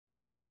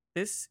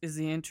This is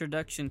the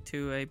introduction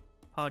to a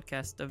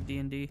podcast of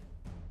D&D.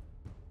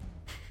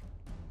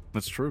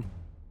 That's true.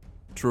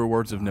 Truer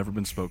words have never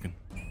been spoken.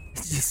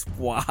 It's just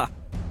wow.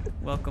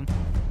 Welcome.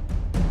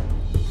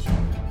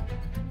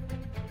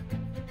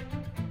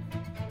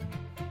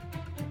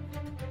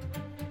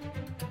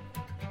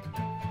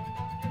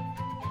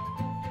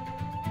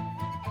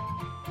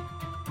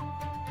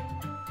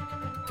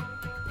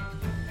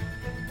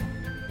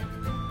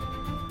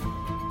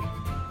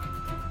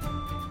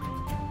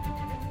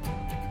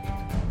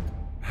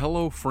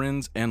 Hello,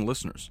 friends and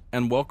listeners,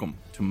 and welcome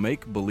to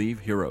Make Believe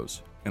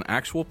Heroes, an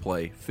actual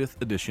play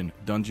 5th edition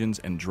Dungeons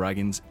 &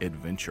 Dragons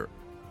adventure.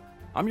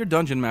 I'm your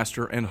dungeon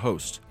master and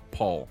host,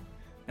 Paul,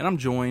 and I'm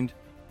joined,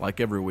 like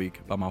every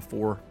week, by my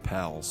 4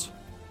 pals.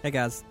 Hey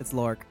guys, it's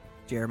Lork,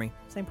 Jeremy,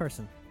 same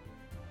person.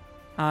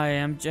 I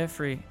am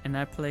Jeffrey, and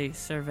I play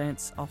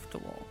Servants Off the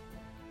Wall.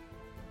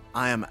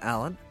 I am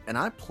Alan, and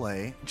I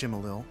play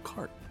Jimalil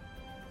Cart.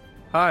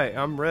 Hi,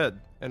 I'm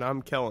Red, and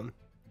I'm Kellen.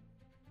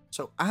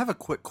 So, I have a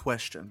quick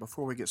question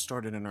before we get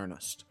started in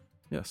earnest.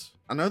 Yes.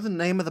 I know the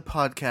name of the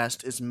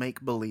podcast is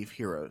Make Believe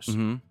Heroes.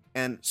 Mm-hmm.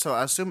 And so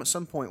I assume at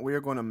some point we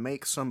are going to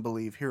make some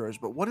believe heroes,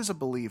 but what is a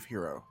believe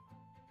hero?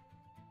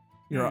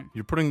 You're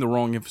You're putting the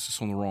wrong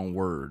emphasis on the wrong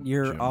word.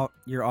 you're Jim. off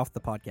the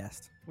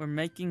podcast. We're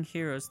making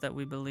heroes that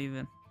we believe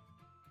in.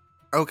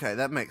 Okay,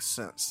 that makes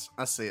sense.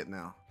 I see it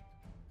now.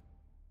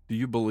 Do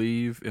you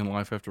believe in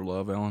life after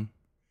love, Alan?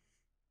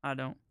 I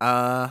don't.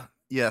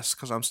 Yes,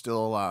 because I'm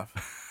still alive.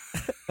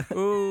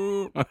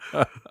 Ooh.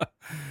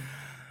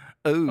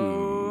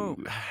 Oh.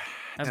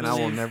 And I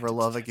will never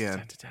love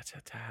again.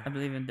 I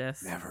believe in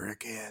death. Never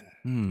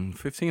again.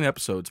 15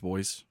 episodes,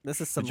 boys. This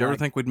is some. Did you ever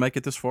think we'd make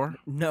it this far?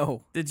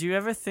 No. Did you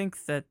ever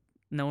think that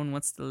no one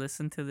wants to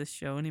listen to this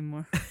show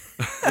anymore?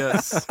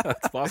 Yes.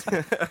 That's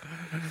possible.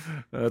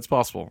 That's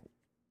possible.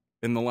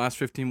 In the last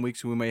 15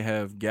 weeks, we may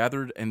have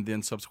gathered and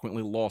then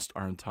subsequently lost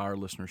our entire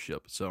listenership.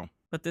 So,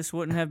 But this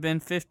wouldn't have been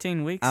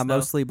 15 weeks, I though,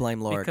 mostly blame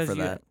Lork because for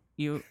that.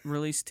 you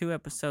released 2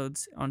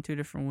 episodes on 2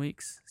 different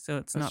weeks, so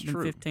it's That's not been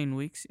true. 15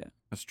 weeks yet.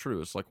 that's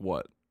true. It's like,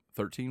 what,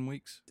 13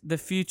 weeks? The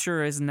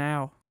future is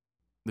now.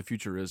 The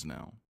future is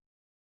now.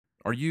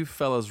 Are you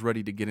fellas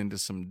ready to get into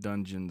some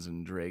Dungeons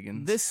and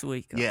Dragons? This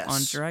week Yes.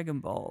 on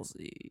Dragon Ball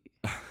Z.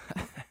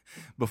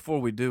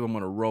 Before we do, I'm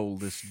going to roll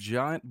this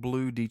giant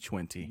blue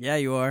D20. Yeah,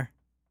 you are.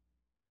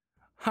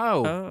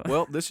 Oh,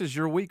 well, this is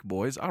your week,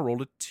 boys. I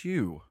rolled a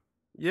 2.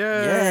 Yay!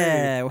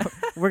 Yeah,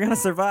 we're gonna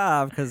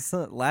survive because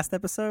last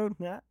episode.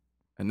 Yeah.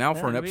 And now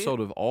for an That'd be episode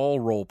of all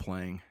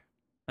role-playing.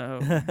 Oh.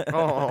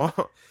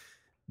 Oh,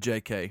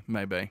 JK,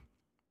 maybe.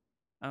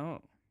 Oh.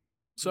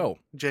 So,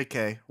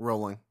 JK,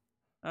 rolling.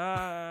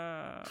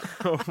 oh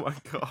my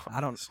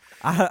god!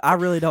 I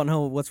really don't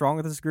know what's wrong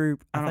with this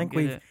group. I I don't think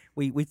get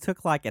it. we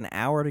took like an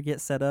hour to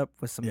get set up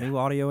with some Yeah. new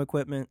audio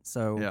equipment.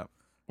 So yeah.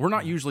 We're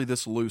not usually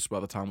this loose by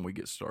the time we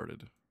get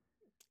started.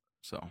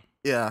 So,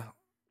 Yeah.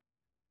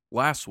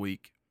 last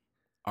week,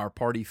 our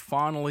party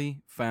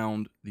finally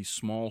found the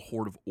small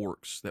horde of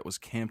orcs that was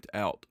camped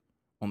out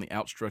on the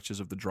outstretches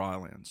of the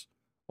drylands.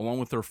 Along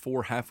with their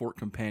 4 half-orc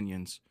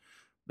companions,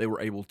 they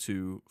were able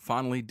to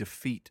finally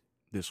defeat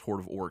this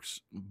horde of orcs,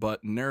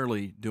 but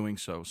narrowly doing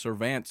so. Sir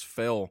Vance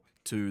fell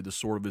to the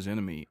sword of his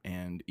enemy,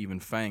 and even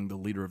Fang, the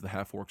leader of the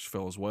half-orcs,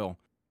 fell as well.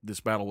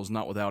 This battle was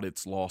not without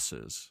its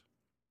losses.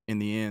 In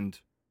the end,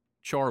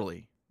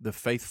 Charlie, the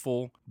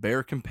faithful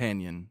bear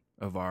companion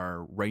of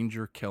our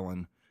ranger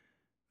Kellen,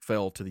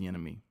 fell to the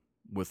enemy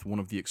with one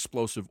of the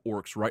explosive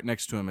orcs right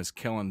next to him. As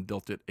Kellen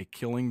dealt it a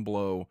killing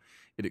blow,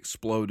 it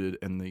exploded,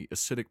 and the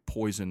acidic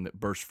poison that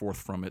burst forth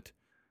from it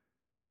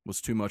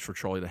was too much for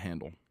Charlie to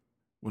handle.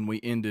 When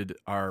we ended,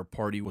 our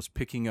party was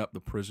picking up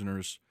the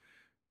prisoners,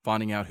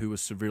 finding out who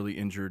was severely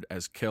injured,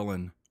 as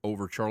Kellen,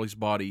 over Charlie's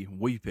body,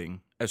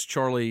 weeping. As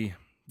Charlie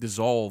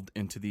dissolved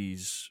into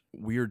these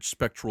weird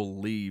spectral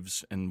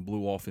leaves and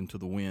blew off into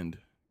the wind,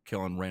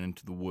 Kellen ran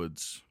into the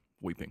woods,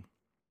 weeping.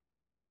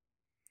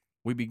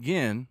 We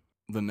begin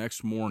the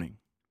next morning.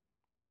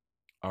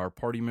 Our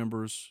party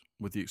members,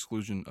 with the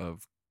exclusion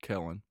of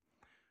Kellen,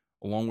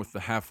 along with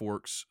the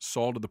half-orcs,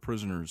 saw to the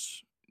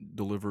prisoners,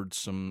 delivered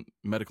some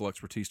medical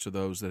expertise to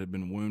those that had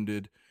been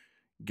wounded,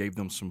 gave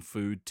them some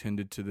food,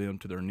 tended to them,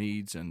 to their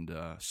needs, and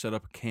set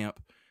up a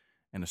camp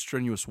and a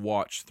strenuous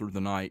watch through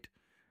the night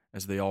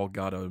as they all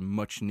got a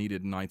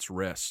much-needed night's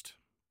rest.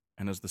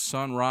 And as the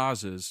sun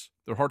rises,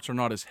 their hearts are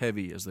not as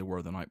heavy as they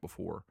were the night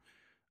before.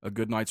 A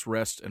good night's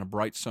rest and a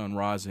bright sun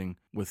rising,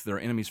 with their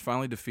enemies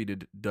finally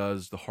defeated,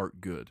 does the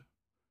heart good.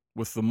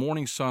 With the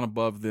morning sun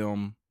above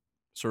them,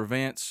 Sir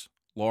Vance,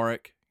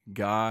 Lorik,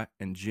 Guy,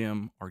 and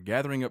Jim are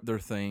gathering up their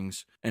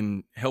things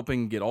and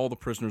helping get all the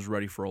prisoners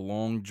ready for a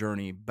long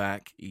journey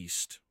back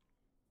east.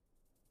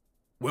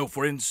 Well,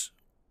 friends,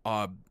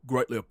 I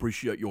greatly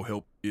appreciate your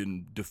help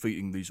in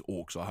defeating these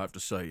orcs. I have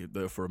to say,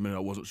 there for a minute I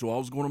wasn't sure I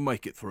was going to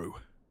make it through.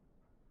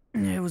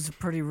 It was a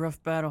pretty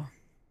rough battle.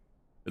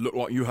 It looked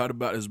like you had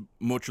about as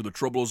much of the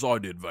trouble as I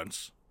did,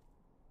 Vance.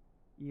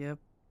 Yep.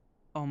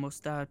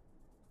 Almost died.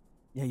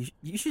 Yeah,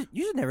 you should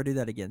never do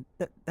that again.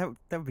 That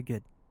would be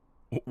good.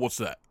 What's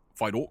that?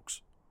 Fight orcs?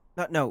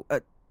 No.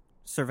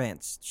 Sir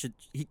Vance should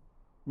he,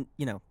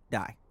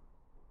 die.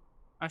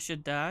 I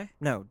should die?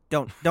 No,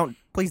 don't.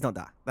 Please don't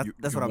die. That's You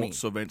what I mean. want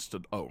Sir Vance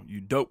to... Oh,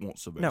 you don't want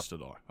Sir Vance to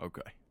die.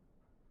 Okay.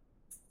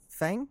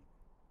 Fang?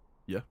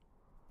 Yeah?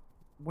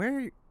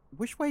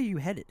 Which way are you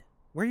headed?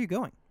 Where are you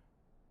going?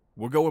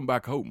 We're going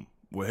back home.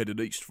 We're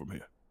headed east from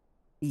here.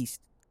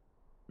 East.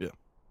 Yeah.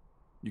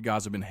 You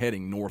guys have been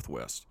heading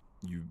northwest.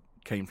 You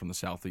came from the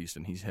southeast,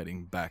 and he's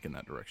heading back in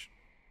that direction.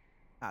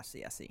 I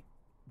see.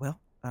 Well,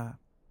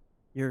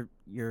 you're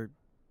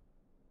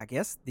I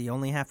guess the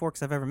only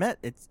half-orcs I've ever met.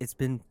 It's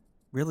been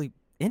really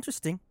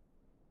interesting.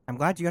 I'm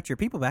glad you got your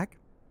people back.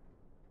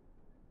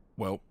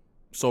 Well,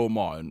 so am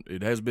I, and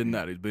it has been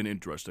that. It's been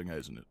interesting,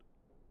 hasn't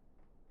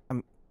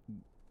it?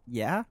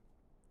 Yeah.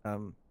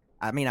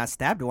 I mean, I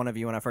stabbed one of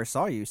you when I first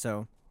saw you,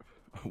 so...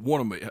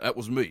 One of me. That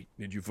was me.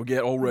 Did you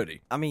forget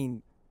already? I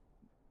mean,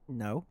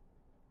 no.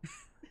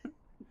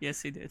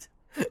 Yes, he did.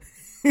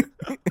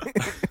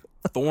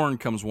 Thorn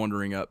comes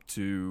wandering up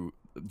to...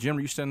 Jim,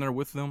 are you standing there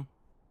with them?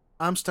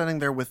 I'm standing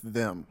there with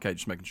them. Okay,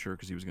 just making sure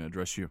because he was going to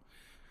address you.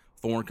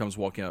 Thorn comes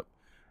walking up.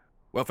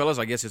 Well, fellas,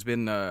 I guess it's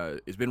been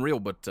real,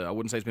 but I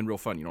wouldn't say it's been real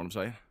fun. You know what I'm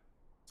saying?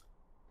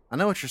 I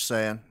know what you're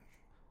saying.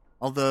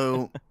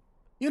 Although,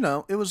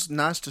 it was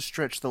nice to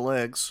stretch the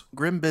legs.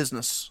 Grim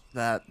business,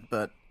 that,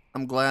 but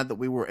I'm glad that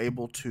we were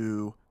able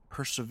to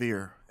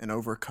persevere and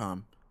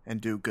overcome and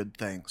do good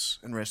things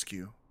and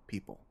rescue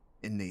people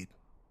in need.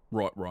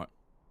 Right.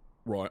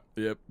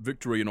 Yeah,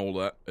 victory and all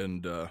that.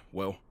 And,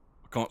 well,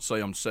 I can't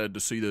say I'm sad to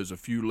see there's a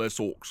few less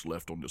orcs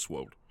left on this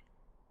world.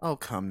 Oh,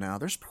 come now.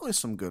 There's probably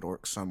some good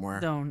orcs somewhere.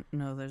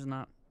 No, there's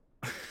not.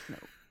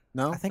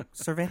 No? I think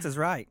Sir Vance is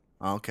right.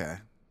 Okay.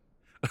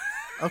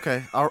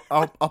 Okay,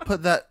 I'll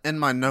put that in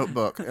my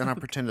notebook and I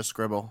pretend to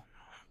scribble.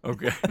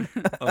 Okay.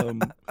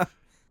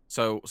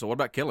 So what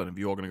about killing? Are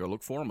you all going to go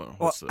look for him, or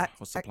what's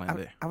the plan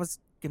there? I was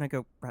gonna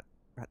go right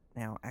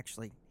now.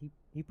 Actually,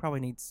 he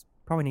probably needs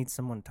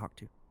someone to talk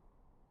to.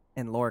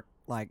 And Lorik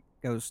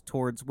goes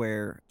towards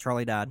where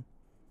Charlie died,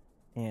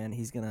 and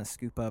he's gonna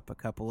scoop up a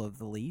couple of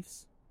the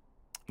leaves.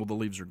 Well, the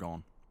leaves are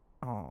gone.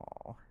 Oh,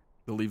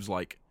 The leaves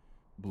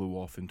blew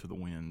off into the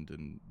wind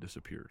and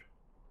disappeared.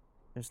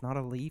 there's not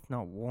a leaf,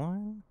 not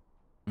one.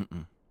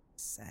 Mm-mm.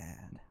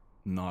 Sad.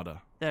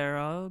 Nada. They're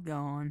all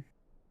gone.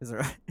 Is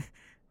there?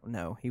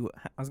 No, I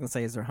was gonna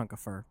say, is there a hunk of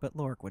fur? But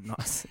Lorik would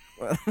not.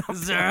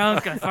 Is there a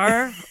hunk of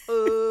fur?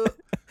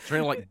 Is there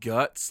any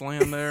guts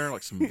laying there,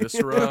 like some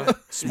viscera,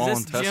 small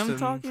Is this Jim intestine?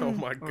 talking? Oh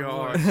my Or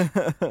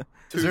gosh.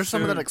 Is there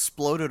some of that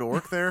exploded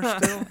orc there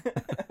still?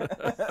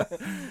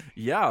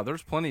 Yeah,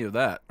 there's plenty of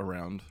that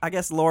around. I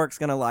guess Lorik's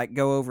gonna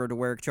go over to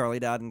where Charlie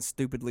died and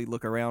stupidly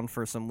look around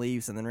for some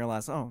leaves, and then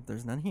realize, oh,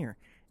 there's none here.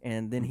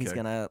 And then he's Okay.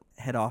 gonna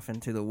head off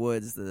into the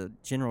woods, the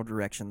general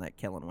direction that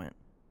Kellen went.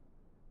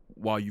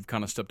 While you've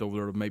kind of stepped over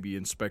there to maybe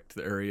inspect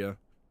the area,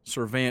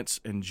 Sir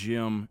Vance and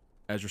Jim,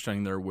 as you're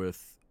standing there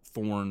with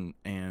Thorn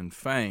and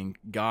Fang,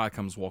 Guy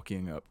comes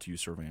walking up to you,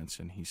 Sir Vance,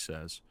 and he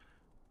says,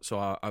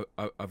 "So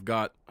I've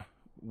got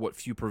what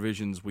few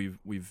provisions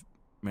we've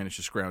managed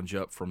to scrounge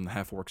up from the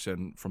half-orcs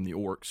and from the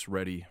orcs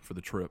ready for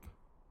the trip."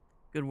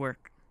 Good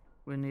work.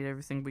 We need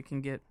everything we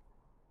can get.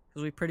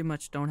 Because we pretty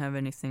much don't have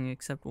anything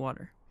except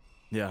water.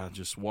 Yeah,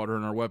 just water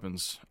and our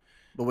weapons.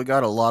 But we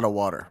got a lot of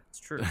water. It's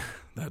true.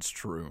 That's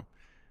true.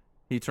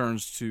 He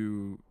turns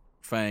to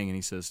Fang and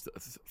he says,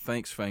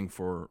 "Thanks, Fang,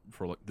 for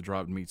the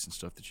dried meats and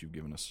stuff that you've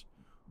given us."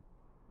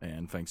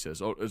 And Fang says,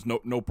 "Oh, there's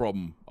no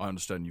problem. I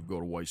understand you've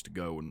got a ways to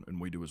go,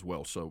 and we do as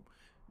well. So,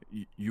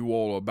 you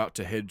all are about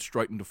to head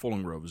straight into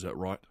Falling Grove, is that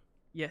right?"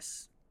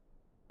 Yes.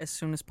 As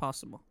soon as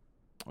possible.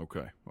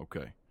 Okay.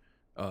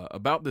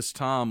 About this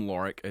time,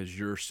 Lorik, as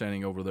you're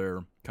standing over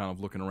there, kind of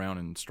looking around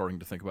and starting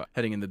to think about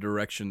heading in the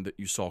direction that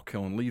you saw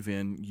Kellen leave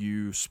in,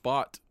 you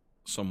spot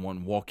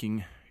someone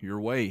walking your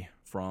way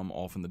from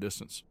off in the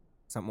distance.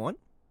 Someone?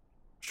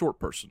 Short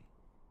person.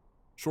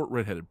 Short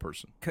redheaded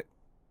person.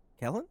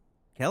 Kellen?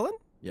 Kellen?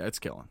 Yeah, it's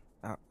Kellen.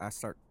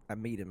 I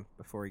meet him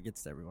before he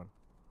gets to everyone.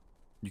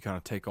 You kind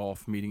of take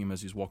off meeting him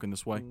as he's walking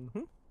this way.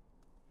 Mm-hmm.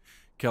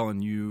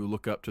 Kellen, you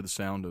look up to the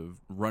sound of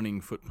running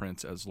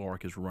footprints as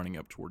Lorik is running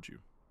up towards you.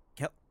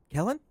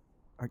 Kellen?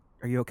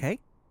 Are you okay?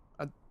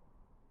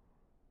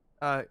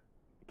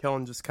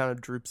 Kellen just kind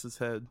of droops his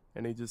head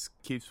and he just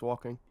keeps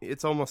walking.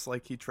 It's almost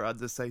like he tried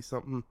to say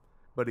something,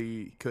 but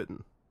he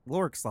couldn't.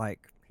 Lorik's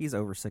he's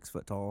over 6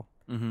 foot tall.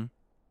 Mm-hmm.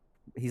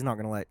 He's not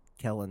going to let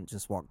Kellen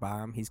just walk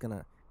by him. He's going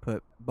to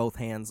put both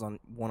hands on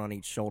one on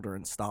each shoulder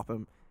and stop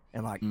him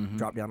and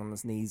drop down on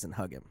his knees and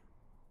hug him.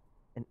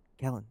 And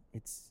Kellen,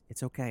 it's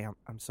okay.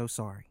 I'm so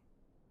sorry.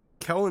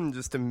 Kellen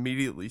just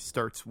immediately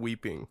starts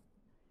weeping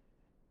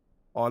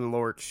on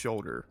Lorik's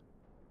shoulder.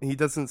 He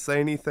doesn't say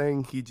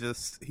anything. He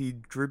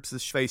droops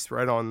his face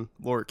right on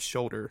Lorik's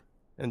shoulder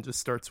and just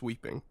starts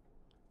weeping.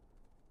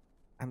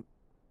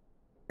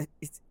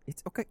 It's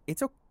okay.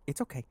 It's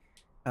okay.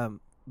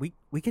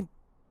 We can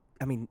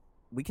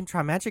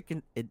try magic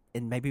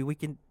and maybe we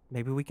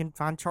can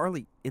find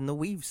Charlie in the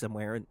weave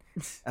somewhere, and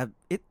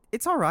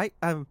it's all right.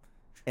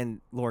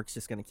 And Lork's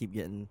just going to keep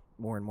getting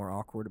more and more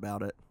awkward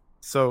about it.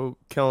 So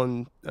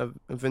Kellen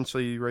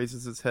eventually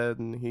raises his head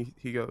and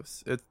he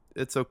goes,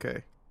 "It's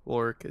okay,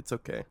 Lorik, it's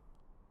okay."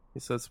 He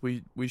says,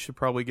 we should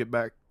probably get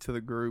back to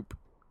the group.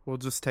 We'll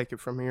just take it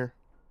from here."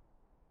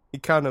 He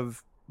kind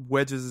of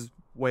wedges his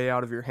way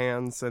out of your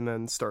hands and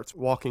then starts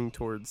walking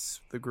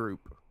towards the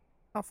group.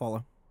 I'll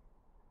follow.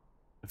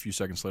 A few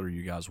seconds later,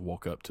 you guys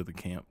walk up to the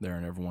camp there,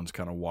 and everyone's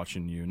kind of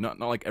watching you. Not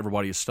like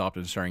everybody is stopped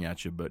and staring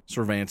at you, but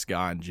Servance,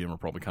 Guy, and Jim are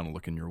probably kind of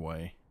looking your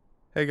way.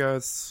 "Hey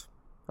guys,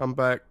 I'm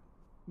back.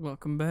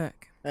 Welcome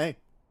back. Hey,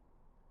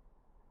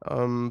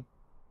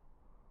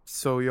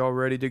 So y'all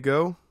ready to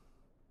go?"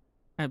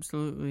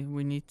 Absolutely.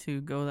 We need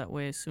to go that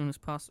way as soon as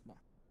possible.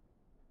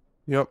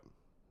 "Yep.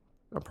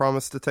 I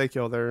promised to take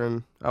y'all there,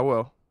 and I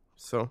will.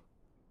 So,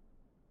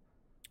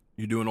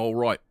 You doing all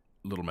right,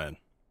 little man?"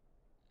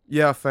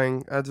 yeah,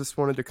 Fang, I just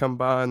wanted to come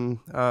by and,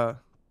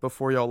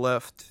 before y'all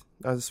left,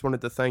 I just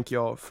wanted to thank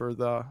y'all for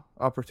the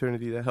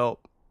opportunity to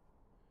help."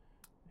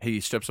 He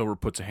steps over,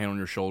 puts a hand on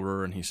your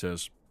shoulder, and he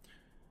says,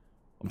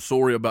 "I'm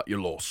sorry about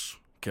your loss,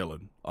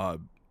 Kellen. I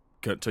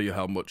can't tell you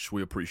how much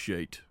we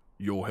appreciate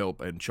your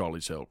help and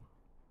Charlie's help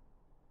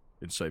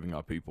in saving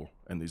our people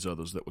and these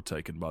others that were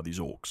taken by these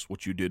orcs.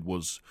 What you did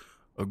was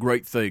a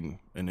great thing,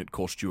 and it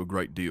cost you a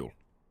great deal."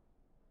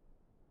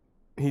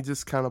 He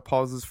just kind of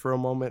pauses for a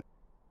moment.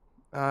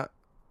 I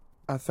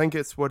think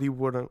it's what he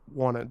would have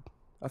wanted.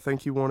 I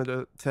think he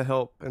wanted to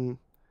help, and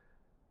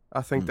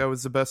I think that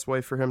was the best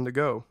way for him to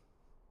go.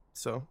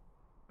 So,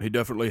 He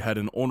definitely had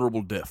an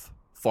honorable death,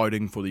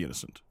 fighting for the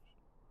innocent.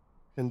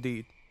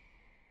 indeed.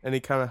 And he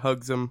kind of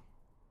hugs him.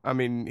 I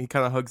mean, he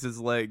kind of hugs his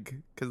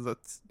leg, because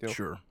that's,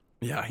 Sure.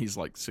 Yeah, he's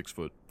like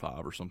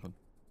 6'5" or something.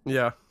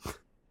 Yeah.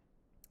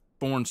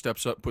 Thorn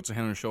steps up, puts a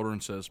hand on his shoulder,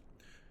 and says,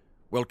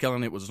 "Well,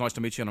 Kellen, it was nice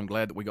to meet you, and I'm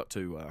glad that we got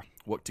to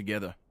work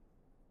together.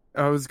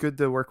 It was good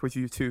to work with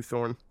you too,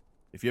 Thorn.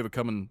 If you're ever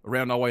coming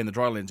around our way in the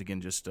Drylands again,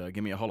 just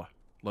give me a holler.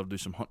 Love to do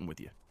some hunting with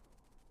you."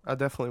 I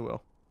definitely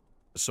will.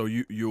 So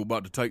you're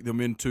about to take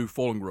them into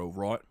Fallen Grove,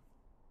 right?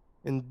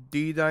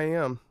 Indeed I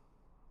am.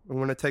 I'm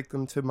going to take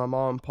them to my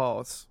mom and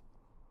pa's.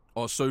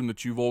 I assume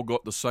that you've all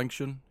got the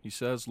sanction, he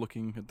says,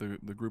 looking at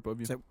the group of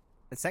you. So,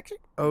 a section?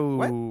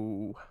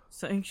 Oh.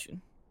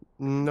 Sanction.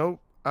 Nope.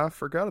 I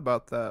forgot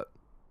about that.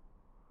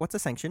 What's a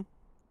sanction?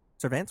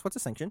 Servance, what's a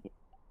sanction?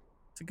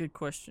 It's a good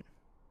question.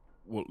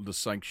 Well, the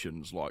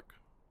sanctions, like,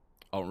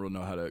 I don't really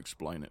know how to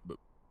explain it, but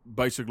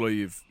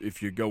basically,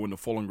 if you go into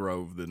Fallen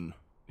Grove, then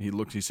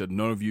he said,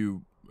 none of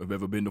you have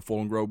ever been to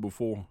Fallen Grove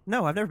before?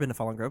 No, I've never been to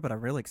Fallen Grove, but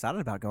I'm really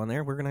excited about going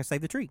there. We're going to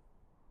save the tree.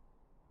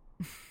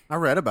 I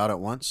read about it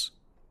once.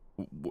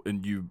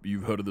 And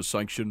you've heard of the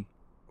sanction?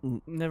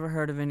 Never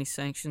heard of any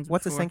sanctions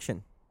What's a before.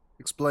 sanction?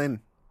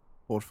 Explain,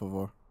 por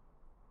favor.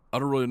 I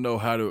don't really know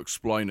how to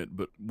explain it,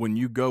 but when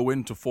you go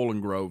into Fallen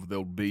Grove,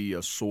 there'll be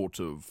a sort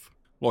of,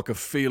 like a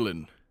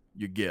feeling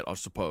you get, I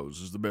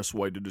suppose, is the best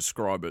way to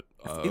describe it.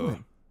 A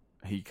feeling?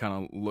 He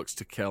kind of looks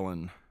to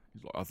Kellen.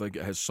 He's like, I think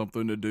it has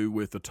something to do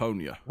with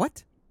Atonia.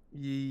 What?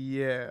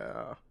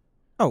 Yeah.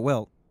 Oh,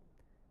 well,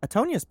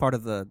 Atonia's part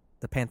of the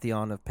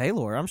pantheon of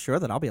Pelor. I'm sure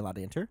that I'll be allowed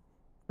to enter.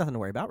 Nothing to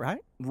worry about, right?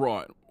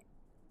 Right.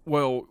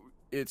 Well,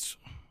 it's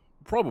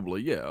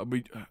probably, yeah. I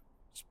mean,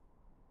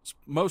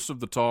 most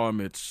of the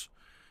time it's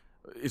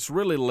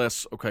really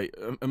less, okay,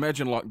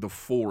 imagine like the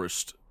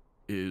forest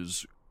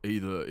is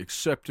either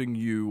accepting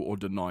you or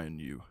denying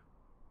you.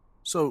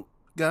 So,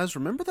 guys,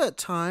 remember that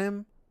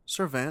time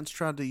Servance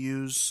tried to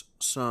use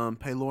some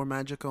Pelor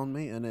magic on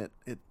me and it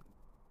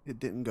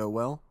didn't go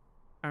well?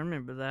 I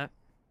remember that.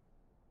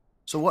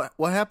 So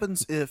what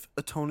happens if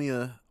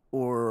Atonia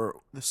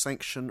or the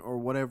Sanction or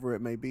whatever it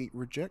may be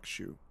rejects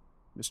you,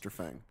 Mr.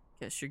 Fang?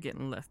 Guess you're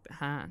getting left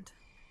behind.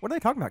 What are they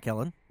talking about,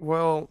 Kellen?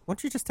 Well, Why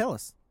don't you just tell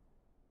us?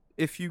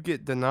 if you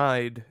get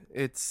denied,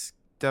 it's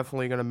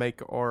definitely going to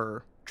make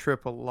our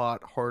trip a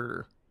lot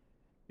harder.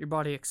 Your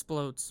body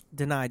explodes.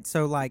 Denied.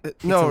 So, like,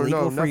 it's No,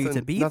 illegal for nothing, you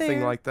to be nothing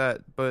there? like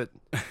that. But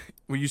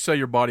When you say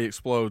your body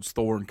explodes,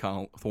 Thorn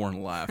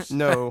laughs.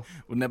 no,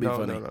 Wouldn't that be no,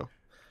 funny? no.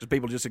 Just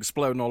people just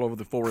exploding all over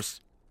the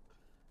forest.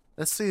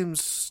 That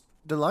seems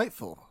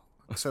delightful,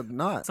 except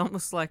not. It's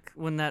almost like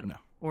when that No.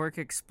 orc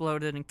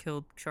exploded and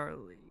killed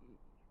Charlie.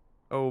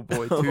 Oh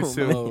boy, too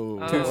soon.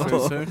 Oh, Too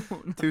too soon.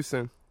 soon? Too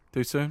soon.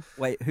 Too soon?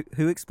 Wait,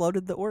 who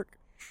exploded the orc?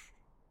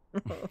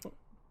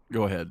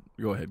 Go ahead,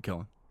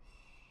 Kellen.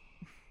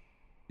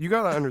 You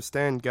gotta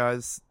understand,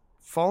 guys.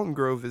 Fallen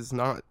Grove is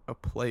not a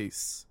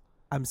place.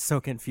 I'm so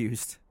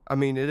confused. I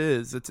mean, it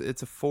is.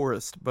 It's a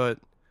forest, but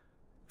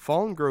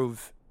Fallen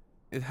Grove,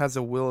 it has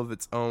a will of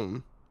its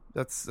own.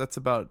 That's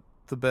about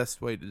the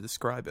best way to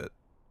describe it.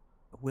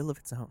 A will of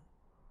its own.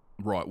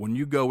 Right, when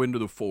you go into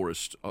the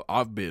forest,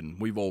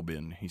 we've all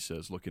been, he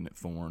says, looking at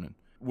Thorn, and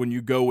when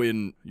you go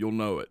in, you'll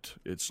know it.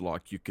 It's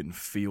like you can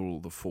feel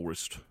the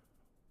forest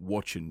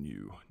watching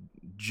you,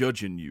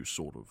 judging you,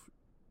 sort of.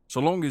 So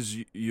long as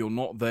you're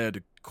not there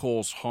to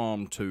cause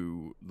harm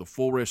to the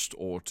forest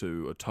or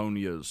to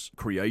Atonia's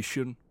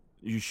creation,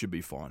 you should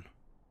be fine.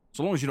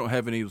 So long as you don't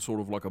have any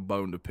sort of like a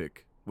bone to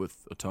pick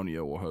with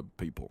Atonia or her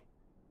people.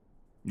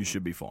 You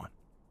should be fine.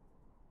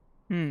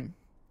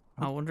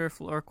 I wonder if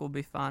Lork will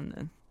be fine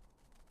then.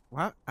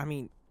 Why? I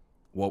mean,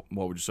 Why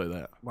would you say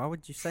that? why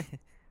would you say?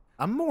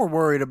 I'm more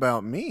worried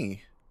about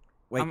me.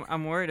 Wait,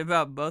 I'm worried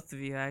about both of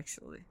you,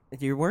 actually.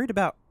 you're worried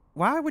about?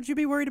 Why would you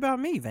be worried about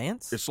me,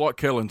 Vance? It's like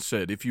Kellen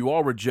said. If you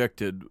are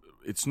rejected,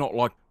 it's not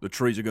like the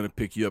trees are going to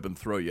pick you up and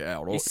throw you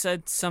out. You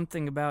said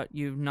something about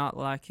you not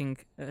liking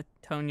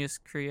Tonia's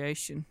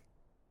creation.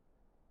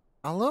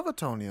 I love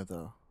Atonia,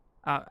 though.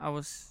 I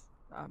was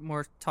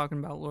more talking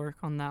about Lork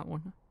on that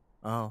one.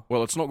 Oh.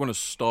 Well, it's not going to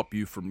stop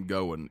you from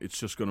going. It's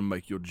just going to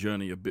make your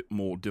journey a bit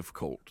more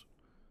difficult.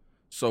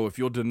 So if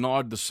you're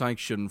denied the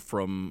sanction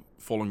from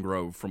Fallen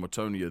Grove, from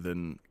Atonia,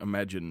 then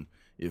imagine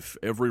if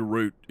every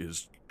route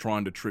is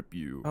trying to trip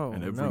you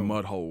and every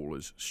mud hole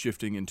is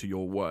shifting into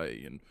your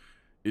way. And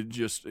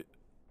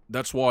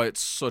that's why it's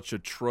such a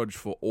trudge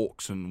for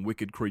orcs and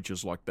wicked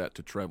creatures like that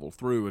to travel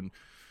through. And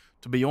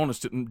to be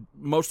honest, it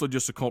mostly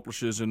just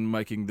accomplishes in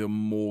making them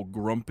more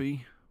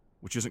grumpy,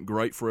 which isn't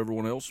great for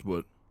everyone else,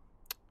 but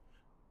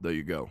there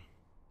you go.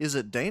 Is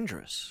it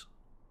dangerous?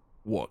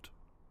 What?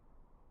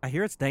 I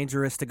hear it's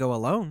dangerous to go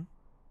alone.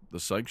 The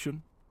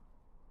sanction?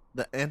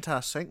 The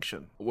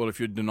anti-sanction. Well, if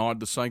you're denied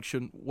the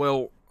sanction,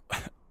 well,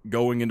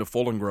 going into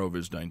Fallen Grove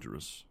is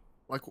dangerous.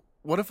 Like,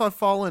 what if I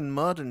fall in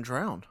mud and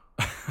drown?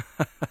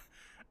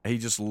 He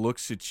just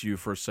looks at you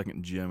for a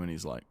second, Jim, and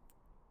he's like,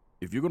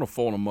 if you're going to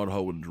fall in a mud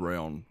hole and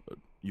drown,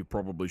 you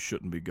probably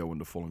shouldn't be going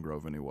to Fallen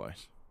Grove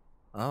anyways.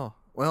 Oh.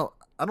 Well,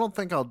 I don't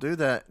think I'll do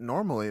that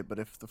normally, but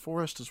if the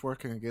forest is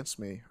working against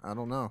me, I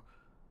don't know.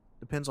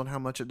 Depends on how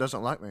much it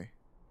doesn't like me.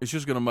 It's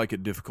just going to make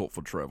it difficult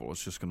for travel.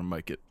 It's just going to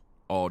make it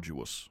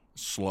arduous,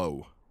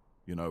 slow,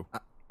 you know.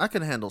 I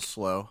can handle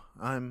slow.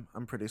 I'm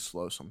pretty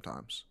slow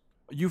sometimes.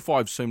 You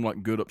five seem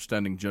like good,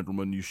 upstanding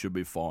gentlemen. You should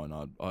be fine.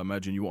 I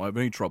imagine you won't have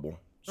any trouble.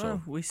 So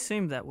Well, we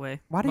seem that way.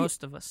 Why do you-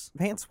 Most of us.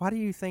 Vance, why do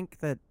you think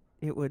that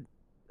it would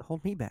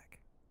hold me back?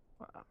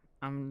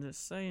 I'm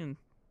just saying.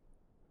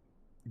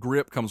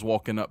 Grip comes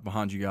walking up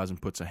behind you guys and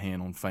puts a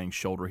hand on Fang's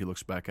shoulder. He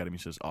looks back at him. He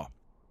says,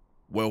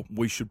 well,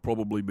 we should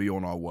probably be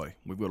on our way.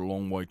 We've got a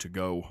long way to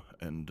go,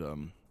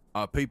 and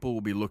our people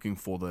will be looking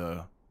for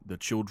the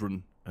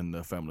children and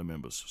their family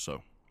members.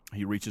 So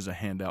he reaches a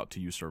hand out to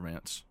you, Sir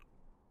Vance.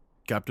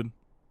 Captain,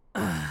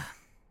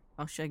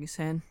 I'll shake his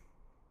hand.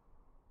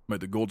 may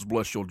the gods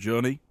bless your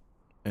journey.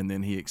 And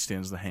then he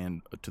extends the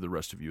hand to the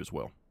rest of you as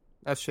well.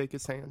 I shake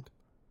his hand.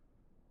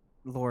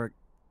 Lork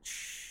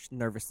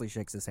nervously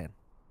shakes his hand.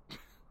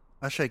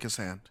 I shake his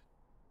hand.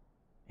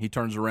 He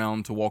turns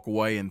around to walk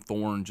away, and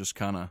Thorn just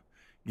kind of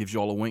gives you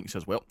all a wink,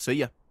 says, well, see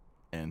ya.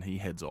 And he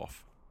heads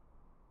off.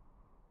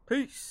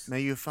 Peace.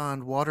 May you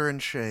find water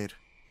and shade.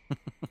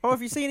 Oh,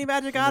 if you see any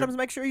magic items,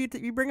 make sure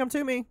you bring them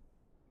to me.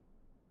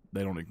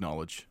 They don't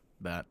acknowledge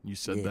that. You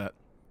said Yeah.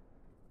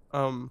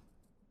 that.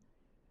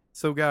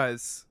 So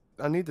guys,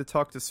 I need to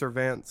talk to Sir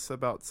Vance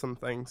about some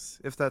things,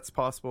 if that's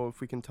possible,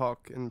 if we can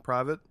talk in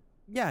private.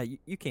 Yeah,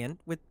 you can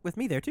with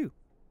me there too.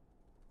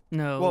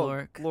 No, Well,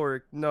 Lork.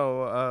 Lork,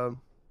 no,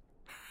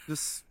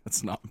 just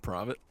That's not in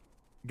private.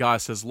 Guy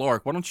says,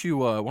 Lark, why don't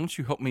you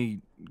help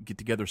me get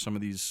together some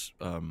of these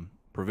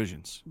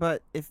provisions?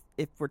 But if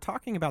we're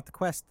talking about the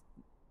quest,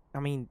 I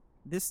mean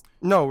this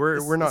no,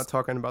 This- we're not this-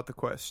 talking about the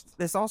quest.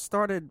 this all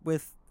started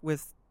with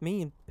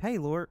me and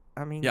Paylor.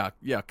 I mean,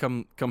 Yeah.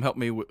 Come help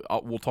me.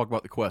 We'll talk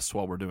about the quests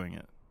while we're doing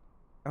it.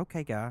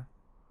 Okay, guy.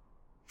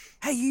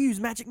 Hey, you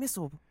used magic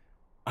missile.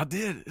 I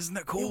did. Isn't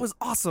that cool? It was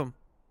awesome.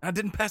 I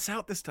didn't pass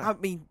out this time. I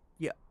mean,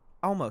 yeah,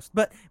 almost.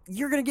 But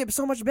you're gonna get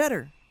so much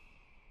better.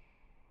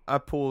 I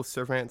pull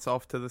Sir Vance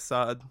off to the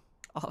side.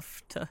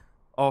 Off to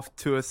Off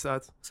to a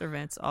side.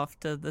 Servants off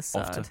to the Off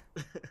side.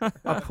 to-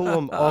 I pull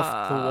him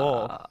off the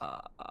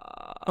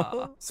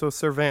wall. So,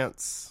 Sir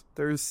Vance,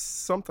 there's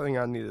something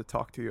I need to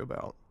talk to you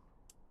about.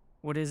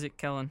 What is it,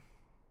 Kellen?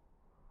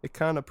 It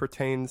kind of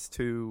pertains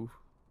to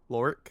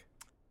Lork.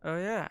 Oh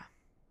yeah.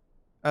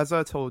 As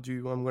I told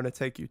you, I'm going to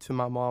take you to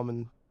my mom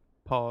and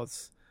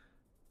pa's.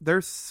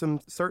 There's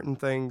some certain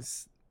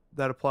things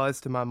that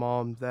applies to my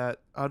mom that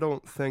I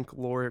don't think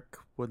Lork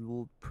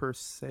would per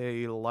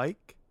se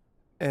like.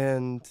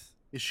 And,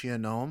 Is she a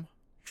gnome?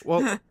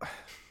 well,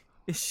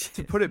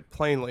 to put it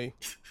plainly,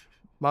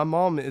 my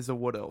mom is a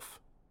wood elf.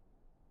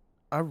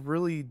 I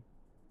really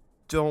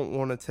don't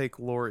want to take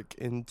Lork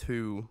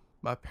into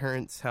my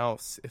parents'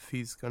 house if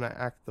he's going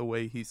to act the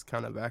way he's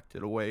kind of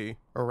acted away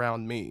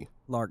around me.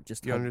 Lark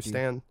just Do you hugged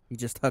understand? He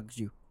just hugged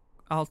you.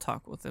 I'll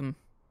talk with him.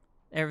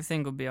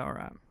 Everything will be all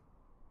right.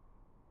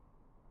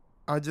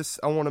 I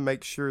want to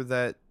make sure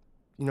that,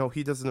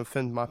 he doesn't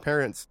offend my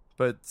parents.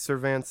 But Sir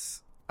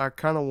Vance, I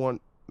kind of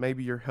want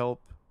maybe your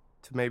help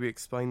to maybe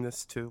explain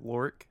this to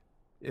Lork,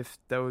 if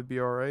that would be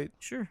all right.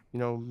 Sure.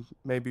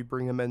 Maybe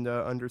bring him into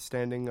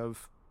understanding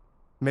of,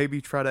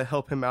 maybe try to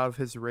help him out of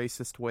his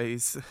racist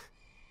ways,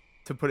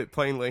 to put it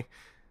plainly.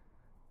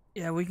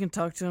 Yeah, we can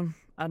talk to him.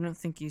 I don't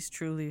think he's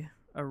truly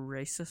a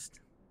racist.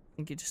 I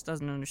think he just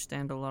doesn't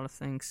understand a lot of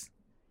things.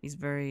 He's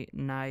very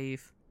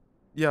naive.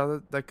 Yeah,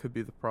 that could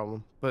be the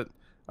problem, but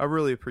I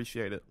really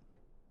appreciate it.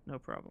 No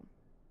problem.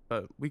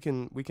 But we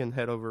can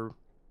head over.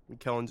 And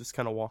Kellen just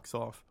kind of walks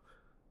off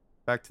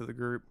back to the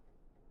group.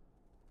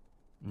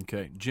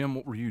 Okay, Jim,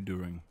 what were you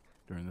doing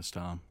during this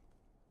time?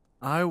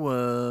 I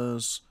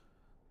was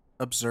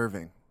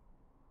observing.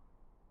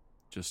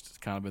 Just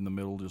kind of in the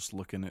middle, just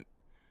looking at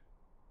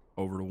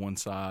over to one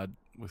side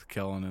with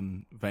Kellen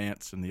and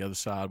Vance, and the other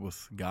side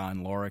with Guy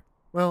and Lorik.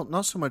 Well,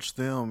 not so much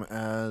them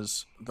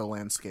as the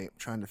landscape,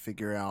 trying to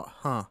figure out,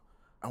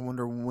 I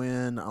wonder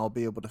when I'll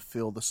be able to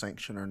feel the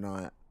sanction or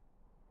not.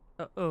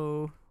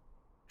 Uh-oh.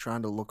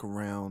 Trying to look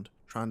around,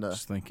 trying to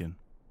Just thinking.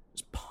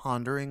 just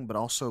pondering, but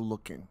also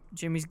looking.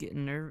 Jimmy's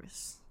getting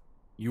nervous.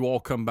 You all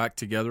come back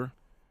together,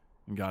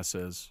 and Guy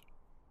says,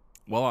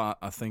 well,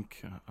 I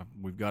think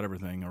we've got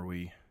everything. Are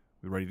we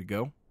ready to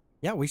go?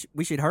 Yeah,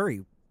 we should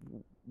hurry.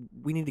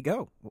 We need to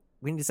go.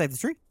 We need to save the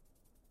tree.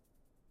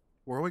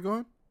 Where are we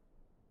going?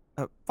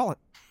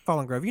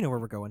 Fallen Grove. You know where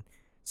we're going.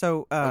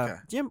 So, Okay.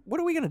 Jim, what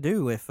are we gonna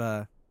do if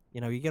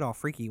you get all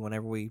freaky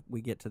whenever we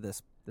get to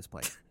this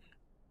place?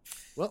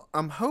 Well,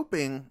 I'm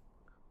hoping,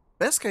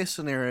 best case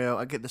scenario,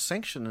 I get the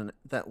sanction and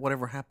that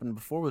whatever happened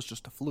before was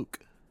just a fluke.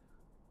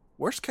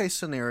 Worst case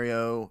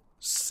scenario,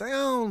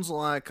 sounds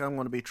like I'm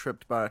going to be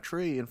tripped by a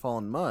tree and fall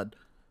in mud,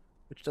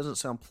 which doesn't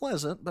sound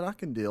pleasant, but I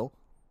can deal.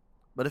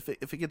 But if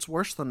it gets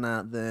worse than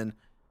that, then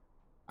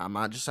I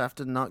might just have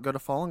to not go to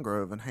Fallen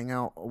Grove and hang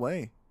out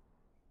away.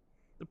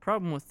 The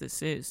problem with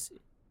this is,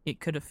 it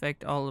could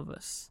affect all of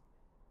us,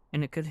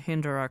 and it could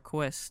hinder our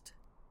quest,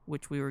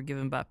 which we were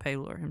given by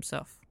Paylor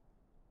himself.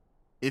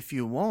 If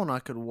you want, I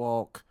could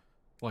walk,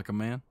 Like a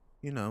man?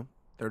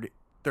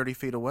 30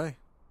 feet away.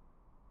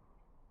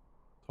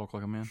 Talk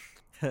like a man?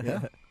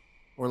 Yeah.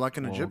 Or like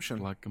an Walk Egyptian.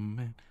 like a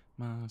man,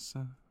 my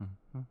son.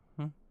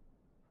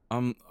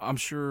 I'm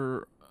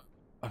sure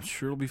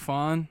it'll be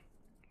fine,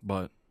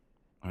 but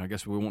I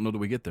guess we won't know till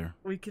we get there.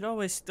 We could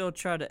always still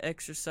try to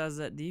exorcise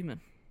that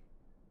demon.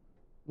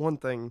 One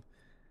thing,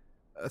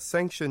 a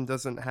sanction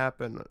doesn't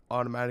happen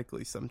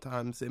automatically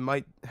sometimes. It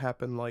might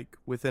happen like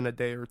within a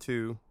day or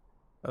two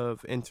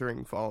of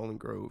entering Fallen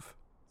Grove.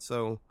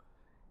 So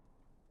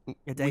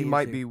A day we or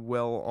might two. be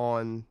well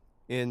on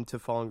into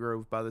Fallen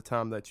Grove by the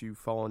time that you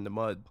fall into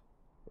mud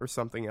or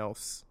something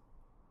else.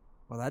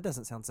 Well, that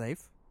doesn't sound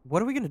safe.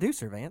 What are we gonna do,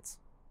 Sir Vance?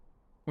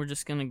 We're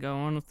just gonna go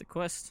on with the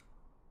quest.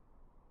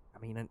 I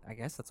mean, I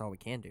guess that's all we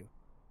can do.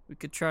 We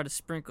could try to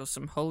sprinkle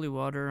some holy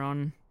water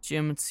on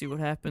Jim and see what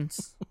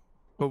happens.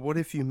 But what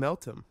if you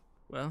melt him?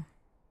 Well,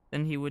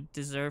 then he would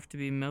deserve to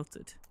be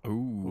melted.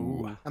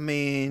 Ooh. I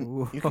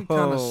mean, you can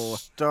kind Whoa. of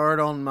start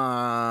on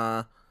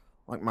my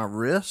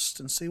wrist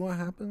and see what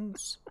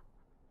happens.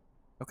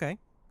 Okay.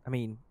 I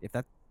mean,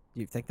 do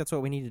you think that's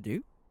what we need to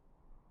do?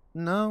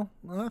 No,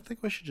 I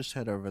think we should just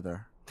head over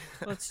there.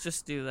 Let's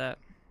just do that.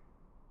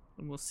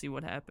 And we'll see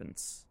what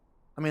happens.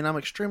 I mean, I'm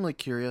extremely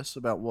curious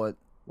about what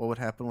would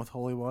happen with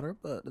holy water,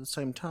 but at the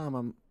same time,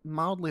 I'm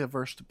mildly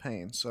averse to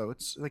pain, so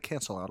they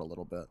cancel out a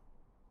little bit.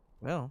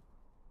 Well,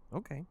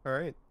 okay. All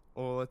right.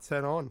 Well, let's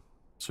head on.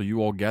 So you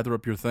all gather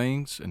up your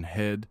things and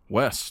head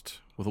west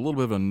with a little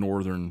bit of a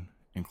northern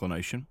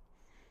inclination.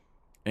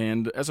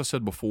 And as I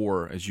said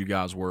before, as you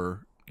guys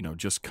were,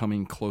 just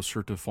coming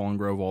closer to Fallen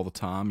Grove all the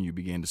time, you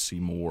began to see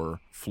more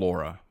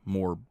flora,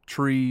 more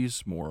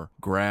trees, more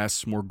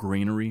grass, more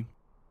greenery.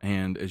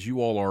 And as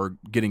you all are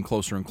getting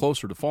closer and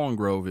closer to Fallen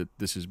Grove,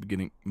 this is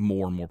getting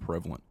more and more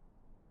prevalent.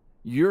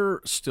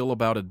 You're still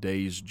about a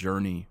day's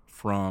journey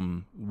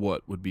from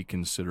what would be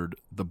considered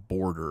the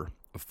border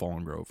of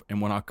Fallen Grove. And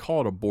when I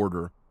call it a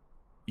border,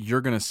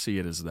 you're going to see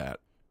it as that.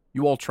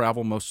 You all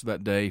travel most of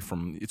that day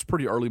it's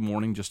pretty early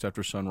morning, just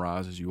after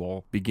sunrise, as you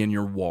all begin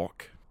your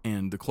walk.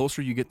 And the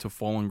closer you get to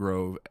Fallen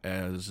Grove,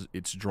 as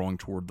it's drawing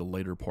toward the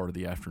later part of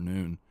the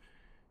afternoon,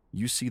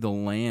 you see the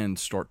land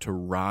start to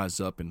rise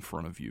up in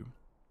front of you.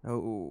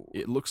 Oh.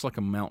 It looks like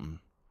a mountain,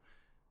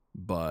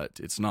 but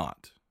it's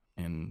not.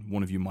 And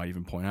one of you might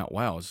even point out,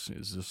 wow, is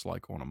this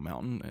like on a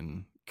mountain?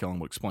 And Kellen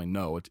would explain,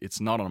 no, it's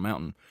not on a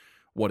mountain.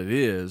 What it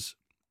is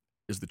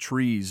the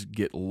trees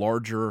get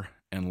larger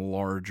and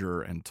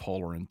larger and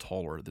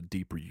taller the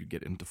deeper you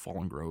get into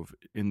Fallen Grove,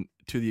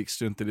 to the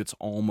extent that it's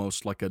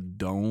almost like a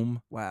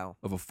dome Wow.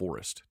 of a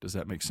forest. Does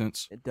that make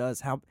sense? It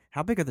does. How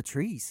big are the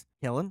trees,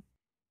 Kellen?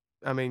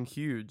 I mean,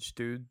 huge,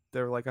 dude.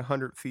 They're like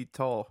 100 feet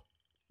tall.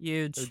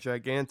 They're Huge.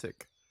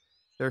 gigantic.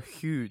 They're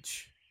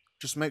huge.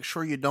 Just make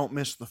sure you don't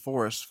miss the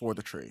forest for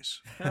the trees.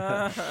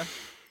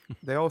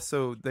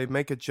 They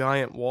make a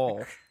giant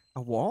wall.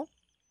 A wall?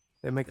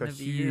 They make a Gonna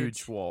be huge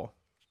huge. wall.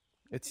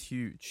 It's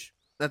huge.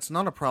 That's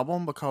not a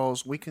problem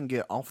because we can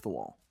get off the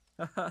wall.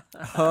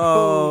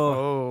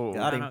 Oh.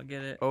 Got I him. don't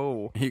get it.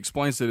 Oh. He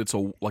explains that it's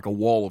like a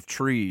wall of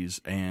trees,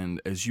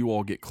 and as you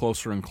all get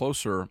closer and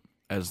closer,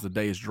 as the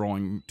day is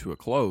drawing to a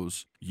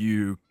close,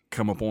 you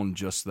come upon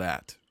just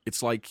that.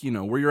 It's like,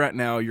 where you're at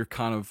now, you're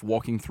kind of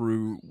walking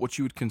through what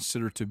you would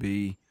consider to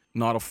be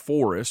not a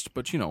forest,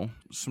 but,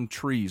 some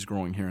trees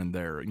growing here and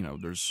there.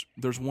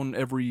 There's one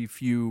every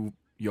few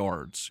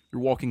yards.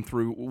 You're walking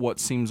through what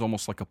seems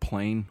almost like a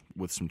plain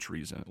with some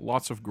trees in it.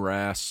 Lots of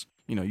grass,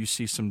 you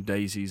see some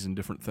daisies and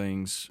different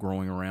things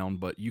growing around,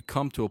 but you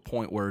come to a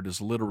point where it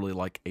is literally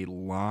like a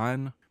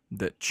line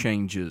that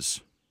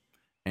changes,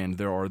 and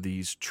there are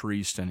these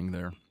trees standing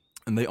there,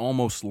 and they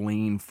almost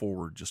lean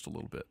forward just a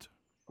little bit,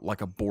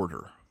 like a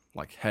border,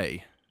 like,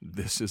 hey,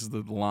 this is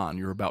the line.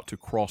 You're about to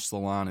cross the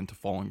line into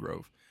Fallen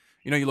Grove.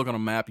 You look on a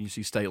map and you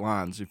see state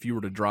lines. If you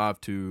were to drive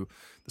to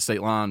the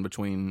state line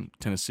between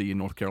Tennessee and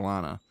North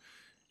Carolina,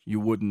 you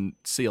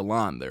wouldn't see a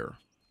line there.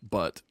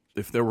 But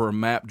if there were a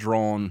map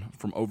drawn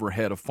from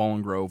overhead of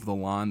Fallen Grove, the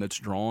line that's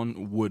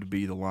drawn would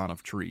be the line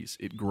of trees.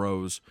 It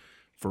grows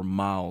for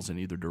miles in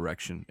either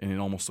direction, and it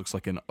almost looks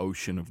like an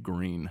ocean of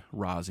green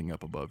rising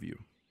up above you.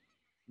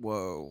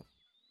 Whoa.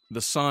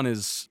 The sun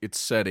it's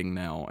setting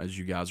now as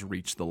you guys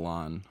reach the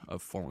line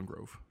of Fallen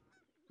Grove.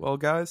 Well,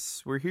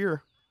 guys, we're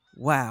here.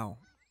 Wow.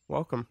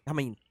 Welcome. I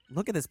mean,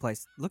 look at this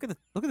place. Look at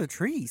the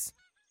trees.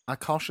 I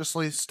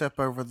cautiously step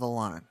over the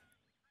line.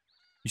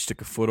 You stick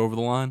a foot over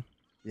the line,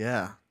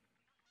 Yeah.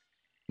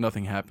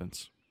 nothing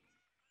happens.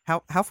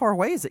 How far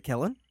away is it,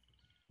 Kellen?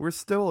 We're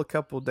still a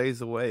couple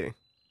days away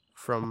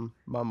from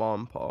my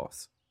mom and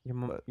pa's.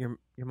 Your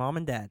mom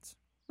and dad's.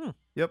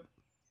 Yep.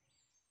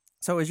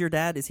 So is your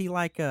dad? Is he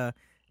like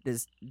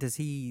does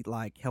he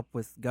like help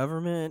with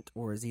government,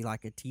 or is he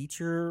like a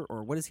teacher,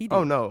 or what does he do?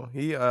 Oh no,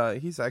 he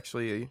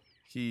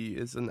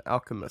is an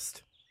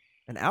alchemist.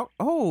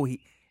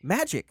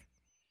 Magic.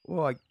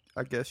 Well,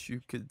 I guess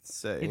you could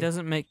say. He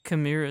doesn't make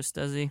chimeras,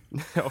 does he?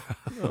 No.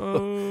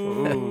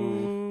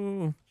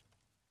 Oh.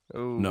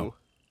 Oh. No.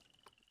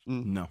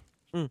 Mm.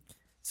 No.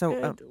 So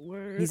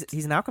Edward.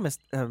 he's an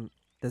alchemist.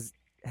 Has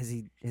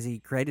he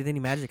created any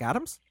magic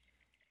items?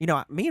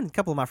 Me and a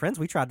couple of my friends,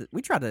 we tried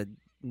to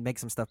make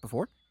some stuff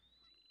before.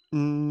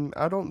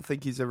 I don't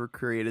think he's ever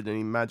created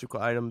any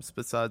magical items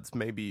besides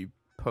maybe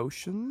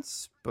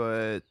potions,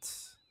 but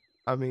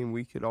I mean,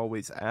 we could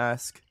always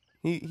ask.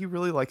 He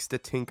really likes to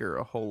tinker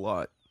a whole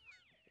lot.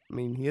 I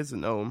mean, he is a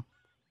gnome,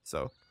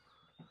 so.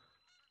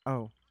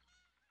 Oh,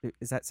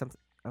 is that something?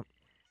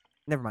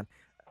 Never mind.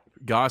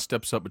 Guy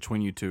steps up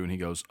between you two and he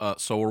goes,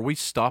 so are we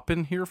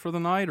stopping here for the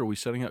night? Are we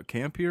setting up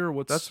camp here?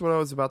 That's what I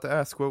was about to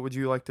ask. What would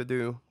you like to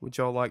do? Would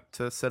y'all like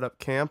to set up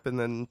camp and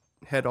then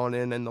head on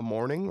in the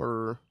morning,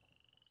 or?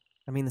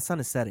 I mean, the sun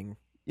is setting.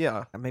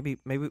 Yeah. Maybe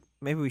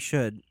we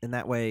should. In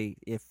that way,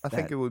 I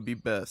think it would be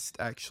best,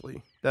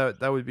 actually. That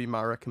would be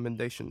my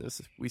recommendation,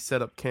 is we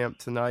set up camp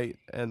tonight,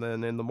 and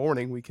then in the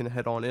morning we can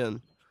head on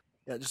in.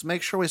 Yeah, just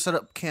make sure we set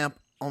up camp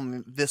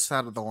on this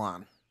side of the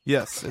line.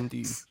 Yes,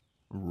 indeed.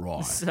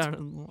 Right.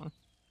 Sounded one.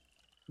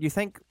 You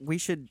think we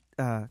should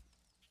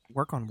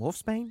work on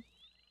Wolfsbane?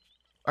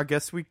 I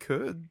guess we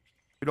could.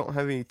 We don't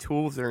have any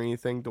tools or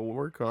anything to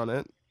work on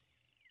it.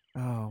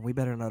 Oh, we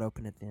better not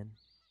open it then.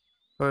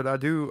 But I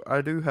do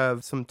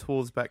have some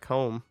tools back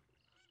home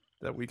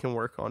that we can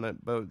work on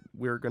it, but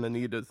we're going to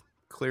need a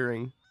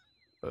clearing.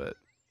 But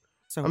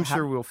So I'm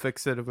sure we'll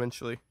fix it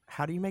eventually.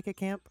 How do you make a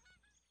camp?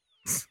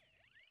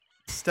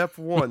 Step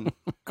 1,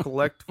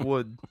 collect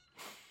wood.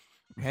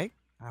 Okay,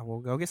 I will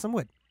go get some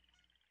wood.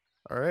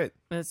 All right.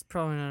 It's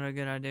probably not a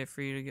good idea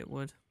for you to get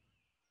wood.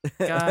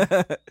 Guy,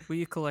 will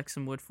you collect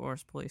some wood for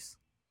us, please?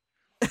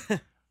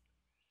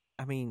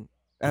 I mean,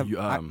 You,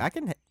 I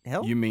can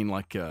help. You mean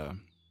like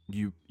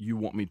you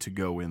want me to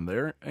go in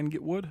there and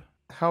get wood?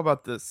 How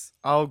about this?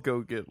 I'll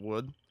go get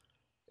wood,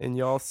 and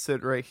y'all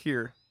sit right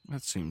here.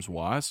 That seems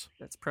wise.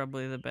 That's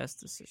probably the best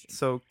decision.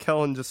 So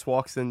Kellen just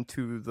walks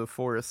into the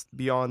forest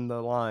beyond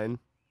the line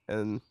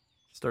and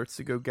starts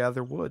to go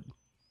gather wood.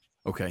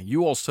 Okay,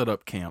 you all set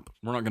up camp.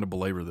 We're not going to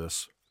belabor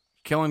this.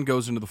 Kellen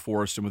goes into the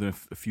forest, and within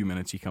a few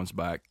minutes, he comes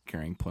back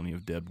carrying plenty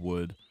of dead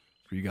wood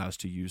for you guys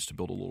to use to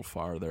build a little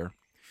fire there.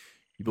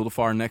 You build a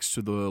fire next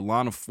to the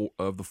line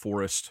of the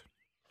forest,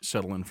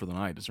 settle in for the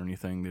night. Is there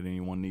anything that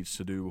anyone needs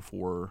to do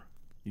before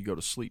you go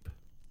to sleep?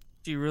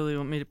 Do you really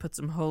want me to put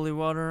some holy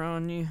water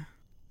on you,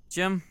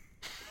 Jim?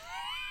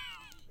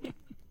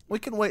 We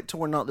can wait till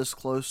we're not this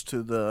close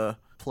to the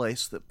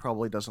place that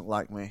probably doesn't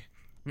like me.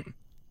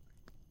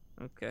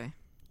 Okay.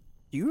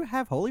 Do you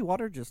have holy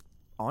water just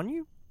on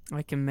you?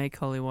 I can make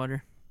holy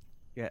water.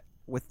 Yeah,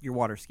 with your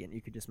water skin,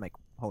 you could just make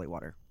holy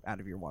water out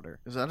of your water.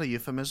 Is that a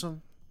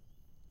euphemism?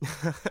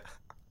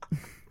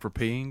 For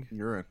peeing?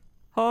 Urine.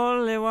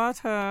 Holy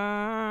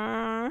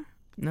water.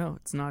 No,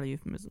 it's not a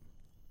euphemism.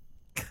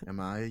 Am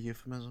I a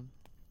euphemism?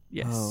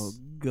 Yes. Oh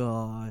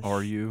gosh.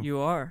 Are you? You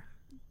are.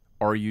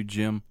 Are you,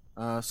 Jim?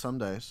 Some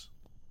days.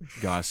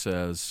 Guy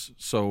says,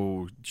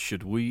 so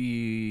should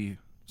we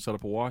set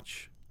up a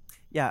watch?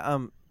 Yeah.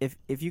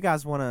 If you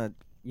guys want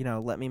to,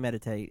 let me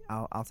meditate,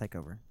 I'll take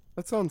over.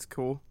 That sounds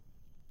cool.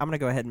 I'm gonna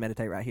go ahead and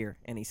meditate right here.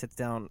 And he sits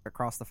down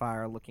across the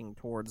fire, looking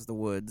towards the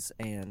woods,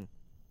 and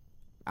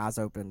eyes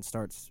open,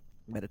 starts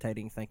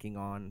meditating, thinking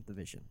on the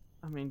vision.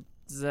 I mean,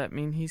 does that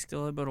mean he's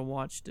still able to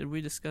watch? Did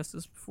we discuss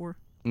this before?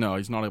 No,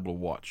 he's not able to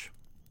watch.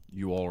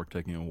 You all are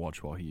taking a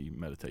watch while he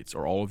meditates.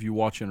 Are all of you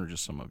watching or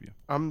just some of you?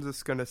 I'm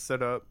just going to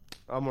set up.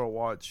 I'm going to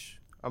watch.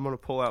 I'm going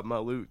to pull out my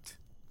lute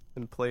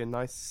and play a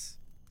nice,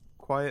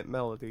 quiet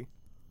melody.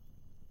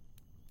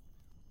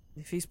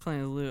 If he's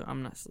playing the lute,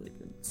 I'm not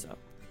sleeping. So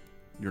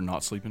You're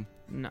not sleeping?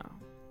 no,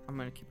 I'm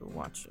gonna keep a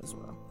watch as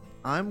well.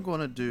 I'm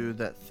gonna do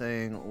that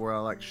thing where I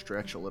like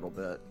stretch a little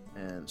bit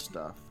and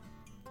stuff,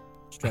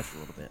 Stretch a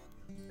little bit.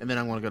 and then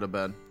I'm gonna go to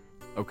bed.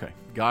 Okay.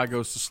 Guy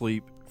goes to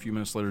sleep. A few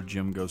minutes later,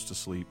 Jim goes to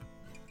sleep.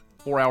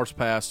 4 hours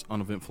pass.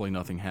 Uneventfully,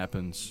 nothing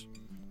happens.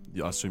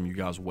 I assume you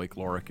guys wake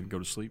Lorik and go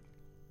to sleep.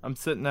 I'm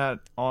sitting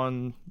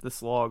on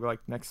this log, like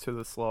next to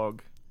this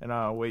log, and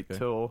I wait Okay.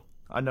 till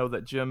I know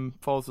that Jim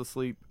falls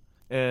asleep,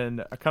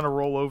 and I kind of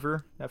roll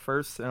over at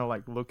first, and I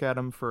like look at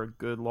him for a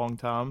good long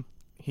time.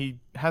 He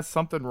has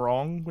something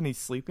wrong when he's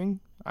sleeping.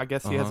 I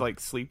guess he has Uh-huh. like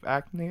sleep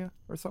apnea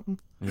or something.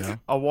 Yeah.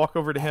 I'll walk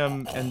over to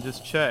him and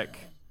just check.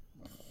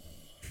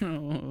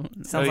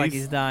 Sounds Sounds like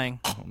he's- he's dying.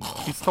 Oh, no.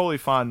 He's totally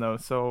fine though,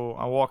 so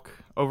I walk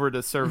over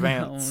to Sir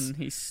Vance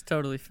He's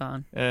totally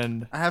fine.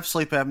 and I have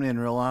sleep apnea in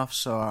real life,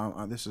 so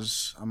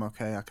I'm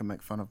okay. I can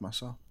make fun of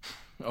myself.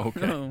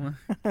 Okay. Oh,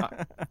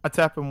 I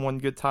tap him one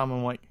good time.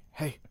 I'm like,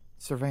 "Hey,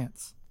 Sir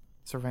Vance,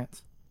 Sir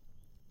Vance,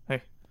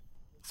 hey,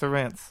 Sir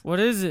Vance, what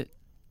is it?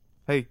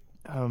 hey,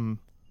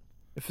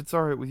 if it's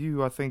all right with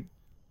you, I think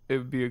it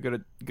would be a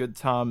good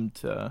time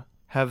to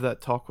have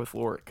that talk with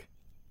Lorik."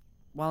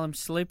 While I'm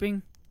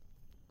sleeping?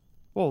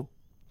 Well,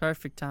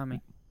 Perfect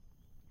timing.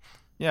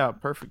 yeah,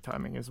 perfect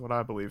timing is what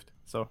I believed.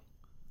 So,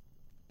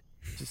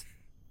 just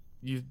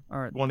you All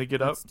right, want to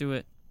get up? let's do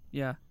it.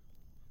 Yeah.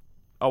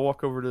 I'll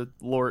walk over to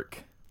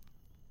Lorik.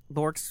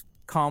 Lork's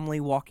calmly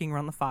walking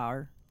around the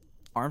fire,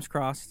 arms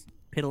crossed,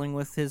 piddling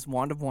with his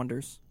wand of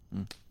wonders.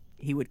 Mm.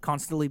 He would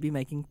constantly be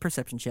making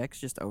perception checks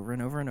just over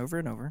and over and over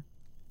and over.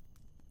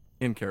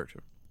 In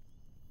character.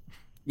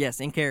 Yes,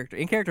 in character.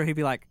 In character, he'd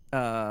be like,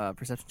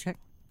 perception check.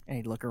 And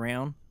he'd look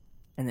around.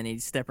 And then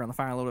he'd step around the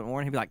fire a little bit more.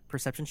 And he'd be like,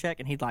 perception check.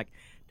 And he'd like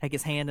take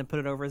his hand and put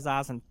it over his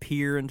eyes and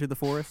peer into the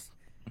forest.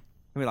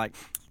 He'd be like,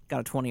 got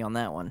a 20 on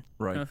that one.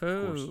 Right. Of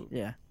course. Oh,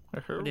 Yeah.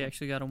 but he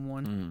actually got a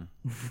 1.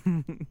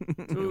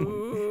 Mm.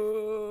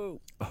 Ooh.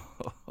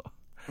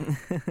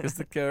 Because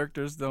the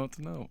characters don't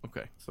know.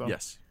 Okay. So-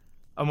 Yes.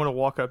 I'm gonna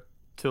walk up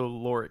to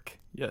Lorik.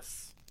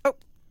 Yes. Oh.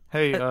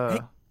 Hey,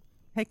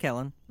 Hey,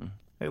 Kellen.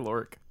 hey,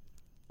 Lorik.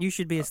 You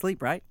should be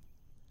asleep, right?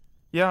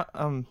 Yeah,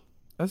 I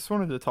just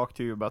wanted to talk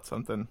to you about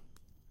something.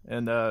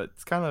 And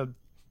it's kind of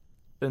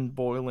been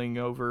boiling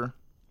over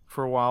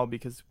for a while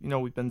because,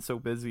 we've been so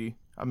busy.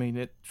 I mean,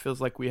 it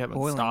feels like we haven't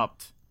Boiling.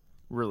 stopped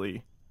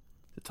really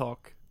to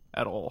talk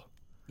at all.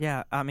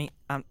 Yeah, I mean,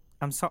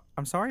 I'm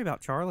sorry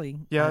about Charlie.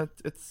 Yeah,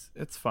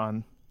 it's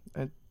fine.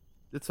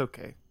 It's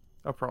okay.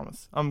 I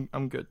promise. I'm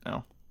good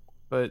now.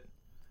 But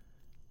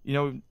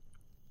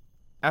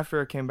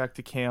after I came back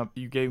to camp,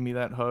 you gave me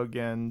that hug,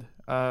 and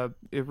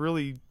it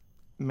really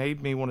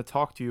made me want to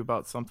talk to you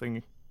about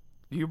something.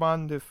 Do you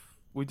mind if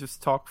we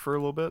just talk for a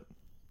little bit?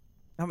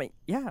 I mean,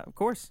 yeah, of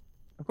course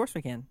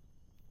we can.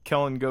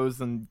 Kellen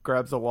goes and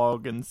grabs a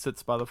log and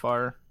sits by the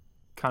fire,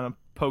 kind of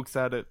pokes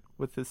at it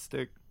with his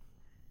stick.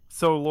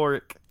 So,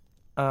 Lorik,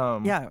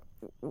 Yeah,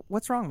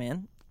 what's wrong,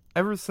 man?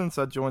 ever since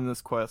I joined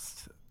this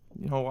quest,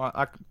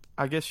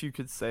 I guess you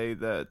could say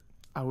that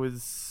I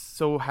was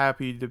so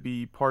happy to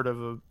be part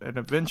of an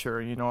adventure.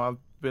 I've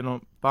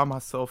been by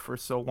myself for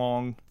so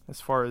long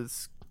as far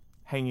as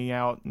hanging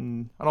out,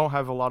 and I don't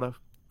have a lot of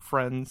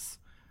friends.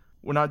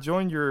 When I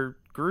joined your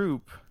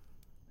group,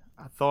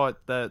 I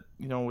thought that,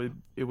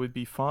 it would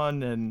be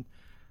fun and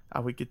I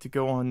would get to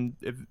go on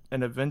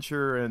an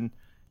adventure and,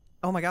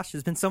 Oh my gosh,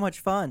 it's been so much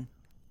fun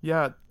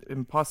yeah,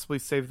 and possibly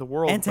save the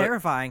world. and but-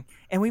 terrifying,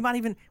 and we might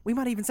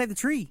even save the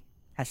tree.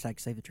 Hashtag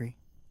save the tree.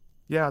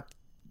 Yeah,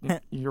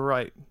 you're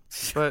right.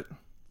 But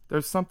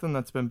there's something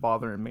that's been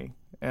bothering me.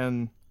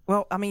 And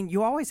Well, I mean,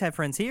 you always have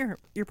friends here.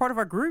 You're part of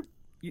our group.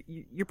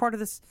 You're part of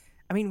this.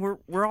 I mean,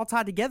 we're all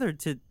tied together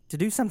to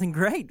do something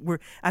great.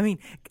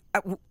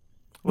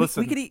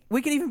 Listen.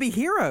 we could even be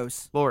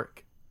heroes.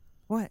 Lorik,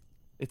 What?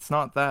 it's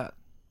not that.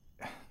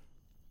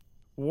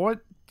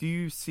 What do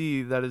you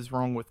see that is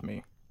wrong with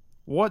me?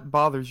 What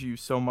bothers you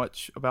so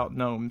much about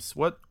gnomes?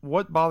 What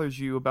bothers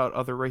you about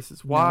other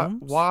races?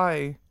 Gnomes?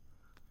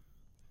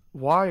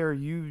 Why are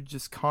you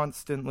just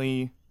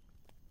constantly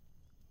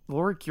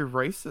Lorik, you're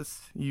racist.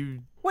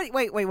 You Wait.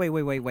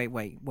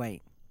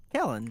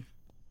 Kellen,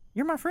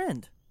 you're my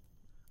friend.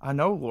 I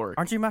know, Lorik.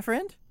 Aren't you my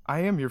friend? I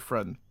am your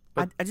friend.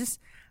 But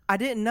I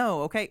didn't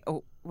know. Okay.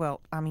 Oh,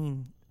 well, I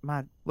mean,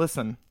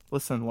 listen,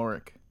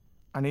 Lorik.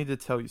 I need to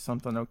tell you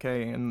something,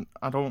 okay? And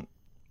I don't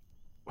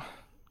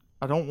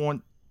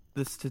want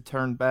this to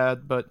turn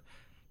bad, but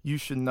you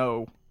should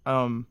know.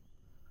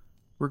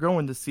 We're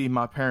going to see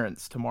my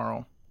parents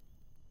tomorrow.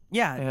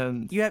 yeah,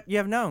 And you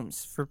have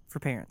gnomes for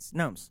parents.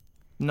 Gnomes.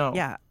 no.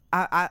 Yeah.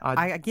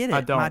 I get it.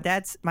 I don't. My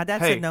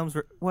dad Hey. said gnomes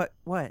were what?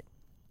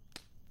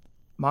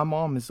 My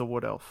mom is a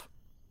wood elf.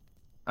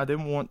 I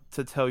didn't want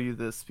to tell you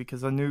this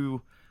because I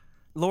knew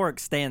Lorik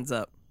stands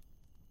up.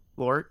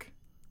 Lorik.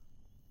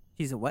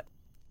 She's a what?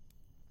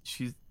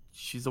 She's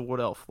a wood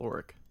elf,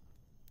 Lorik.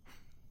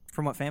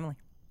 From what family?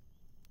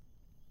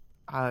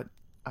 I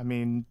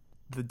mean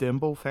the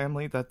Dimble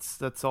family.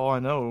 That's all I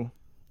know.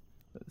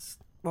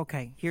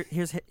 Okay,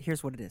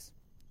 here's what it is.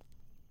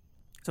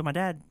 So my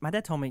dad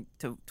told me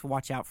to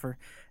watch out for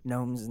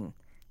gnomes and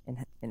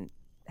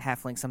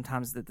halflings.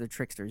 Sometimes that they're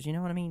tricksters. You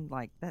know what I mean?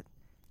 Like that.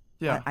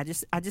 Yeah. I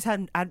just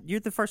hadn't. You're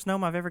the first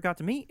gnome I've ever got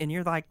to meet, and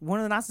you're like one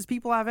of the nicest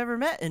people I've ever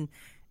met,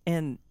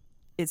 and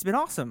it's been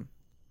awesome.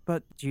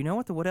 But do you know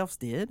what the Wood Elves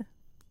did?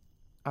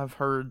 I've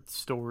heard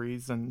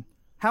stories, and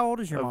How old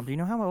is your mom? Do you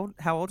know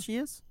how old she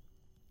is?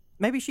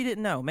 Maybe she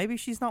didn't know. Maybe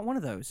she's not one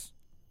of those.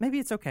 Maybe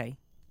it's okay.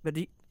 But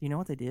do you know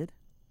what they did?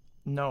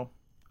 no,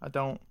 I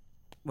don't.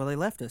 Well, they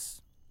left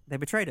us. They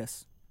betrayed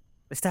us.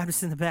 They stabbed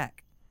us in the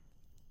back.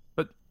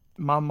 But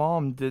my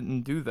mom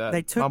didn't do that.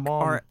 They took my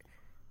mom, our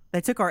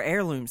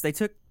heirlooms. They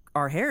took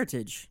our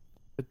heritage.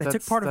 but They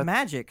took part of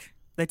magic.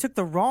 They took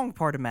the wrong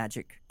part of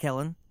magic,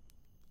 Kellen.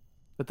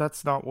 But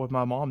that's not what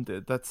my mom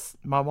did. That's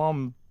my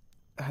mom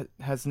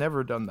has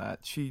never done that.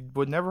 She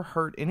would never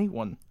hurt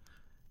anyone.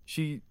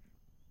 She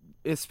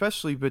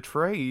especially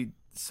betrayed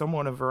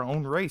someone of her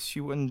own race. She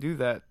wouldn't do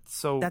that.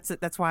 So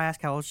That's why I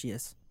asked how old she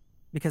is,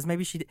 because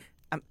maybe she.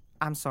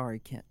 I'm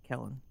sorry,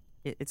 Kellen.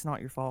 It's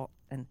not your fault,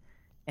 and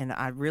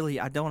I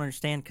don't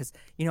understand, because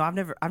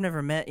I've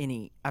never met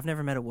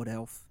a Wood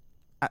Elf,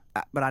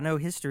 but I know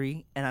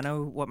history and I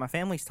know what my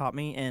family's taught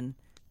me, and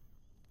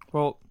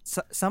well,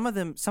 some of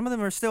them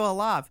are still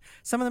alive.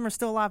 Some of them are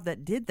still alive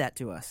that did that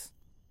to us.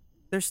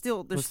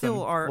 Listen,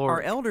 our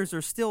Lord, elders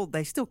are still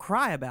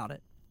cry about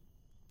it.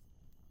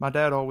 my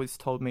dad always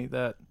told me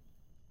that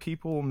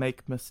people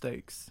make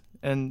mistakes,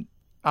 and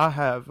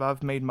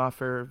I've made my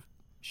fair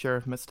share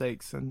of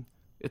mistakes, and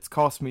it's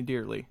cost me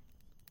dearly.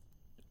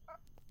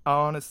 I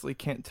honestly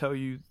can't tell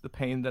you the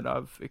pain that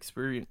I've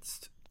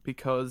experienced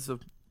because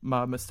of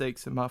my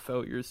mistakes and my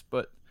failures,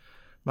 but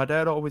my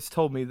dad always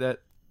told me that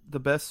the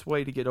best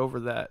way to get over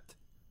that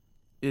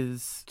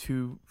is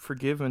to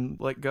forgive and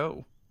let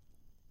go.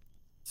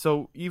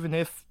 So even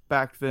if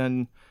back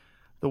then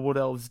the Wood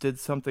Elves did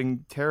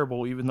something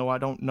terrible, even though I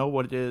don't know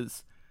what it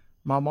is,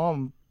 my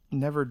mom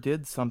never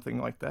did something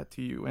like that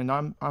to you, and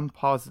I'm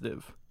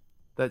positive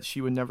that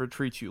she would never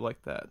treat you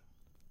like that.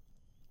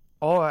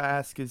 All I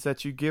ask is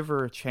that you give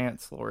her a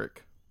chance,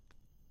 Lorik.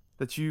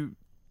 That you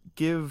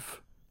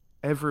give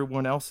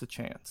everyone else a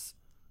chance.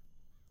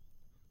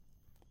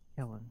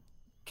 Kellen.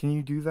 Can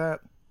you do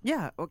that?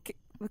 Yeah, okay.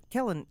 Look,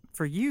 Kellen,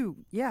 for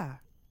you, yeah,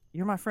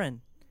 you're my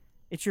friend.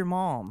 It's your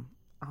mom.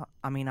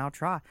 I'll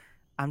try.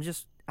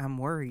 I'm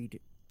worried.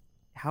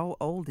 How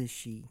old is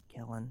she,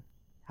 Kellen?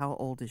 How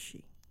old is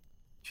she?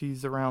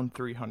 She's around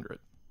 300.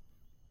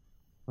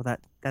 Well,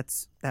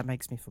 that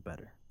makes me feel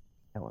better,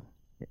 Kellen.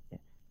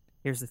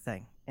 Here's the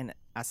thing, and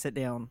I sit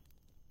down.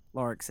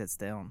 Lorik sits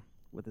down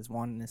with his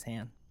wand in his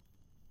hand,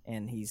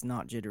 and he's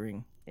not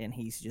jittering, and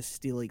he's just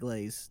steely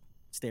glazed,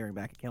 staring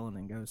back at Kellen,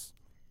 and goes,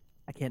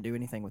 "I can't do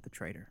anything with the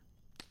traitor.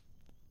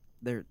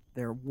 There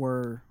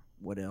were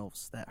Wood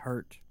Elves that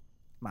hurt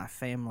my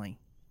family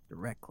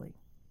directly,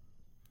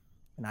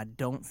 and I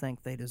don't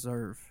think they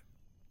deserve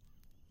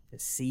to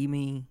see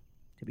me,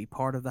 to be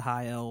part of the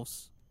High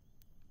Elves.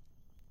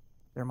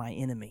 They're my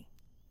enemy.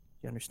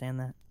 Do you understand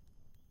that?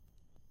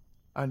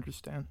 I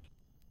understand.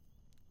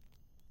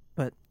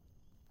 But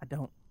I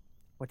don't.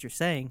 What you're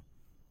saying,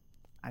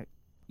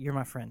 you're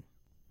my friend.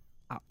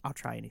 I'll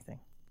try anything.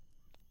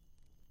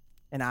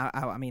 And I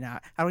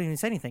don't even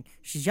say anything.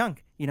 She's young,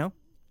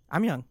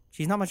 I'm young.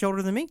 She's not much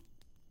older than me.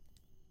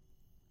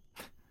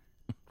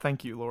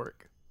 Thank you,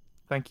 Lorik.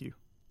 Thank you.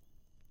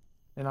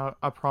 And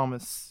I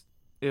promise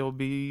it'll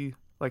be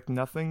like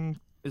nothing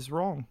is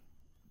wrong.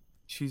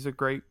 She's a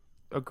great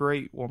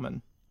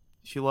woman.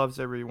 She loves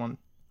everyone,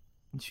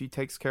 and she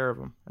takes care of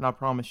them, and I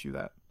promise you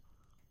that.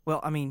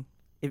 Well,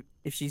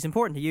 if she's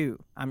important to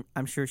you,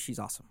 I'm sure she's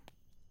awesome.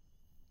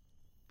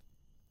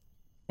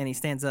 And he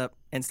stands up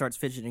and starts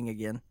fidgeting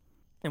again,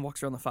 and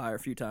walks around the fire a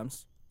few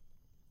times.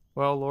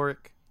 Well,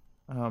 Lorik,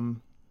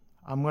 I'm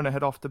gonna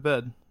head off to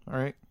bed. All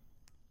right.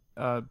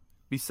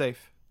 Be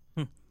safe.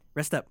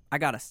 Rest up. I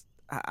got us.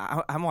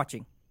 I'm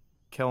watching.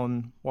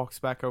 Kellen walks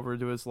back over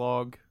to his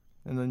log,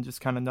 and then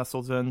just kind of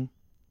nestles in,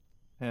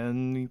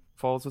 and he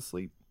falls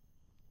asleep.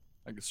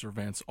 I guess Sir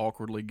Vance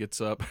awkwardly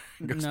gets up.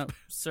 And goes No,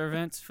 Sir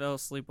Vance fell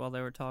asleep while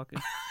they were talking.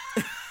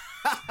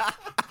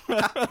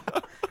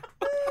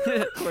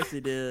 Of course he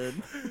did.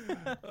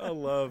 I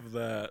love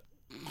that.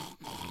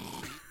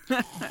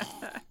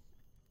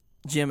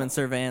 Jim and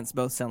Sir Vance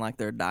both sound like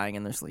they're dying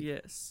in their sleep.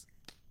 Yes.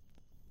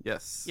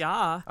 Yes.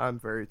 Yeah. I'm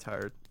very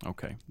tired.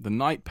 Okay. The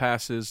night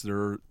passes.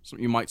 You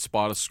might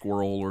spot a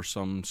squirrel or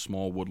some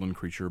small woodland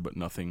creature, but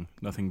nothing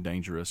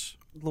dangerous.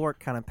 Lorik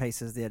kind of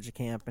paces the edge of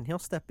camp, and he'll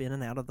step in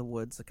and out of the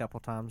woods a couple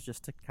times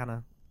just to kind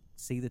of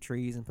see the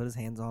trees and put his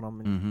hands on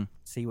them and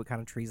see what kind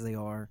of trees they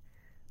are.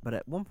 But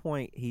at one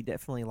point, he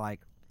definitely,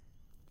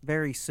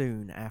 very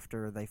soon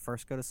after they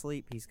first go to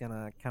sleep, he's going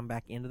to come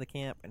back into the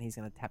camp, and he's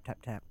going to tap, tap,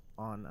 tap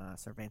on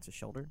Sir Vance's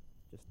shoulder.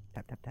 Just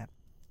tap, tap, tap.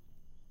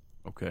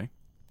 Okay.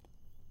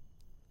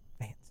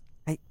 Vance.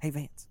 Hey,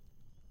 Vance.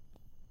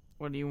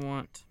 What do you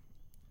want?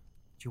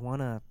 Do you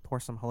want to pour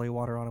some holy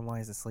water on him while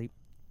he's asleep?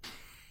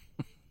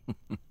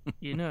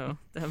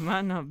 That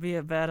might not be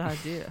a bad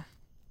idea.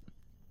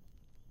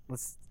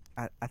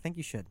 I think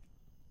you should.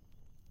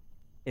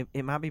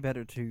 It might be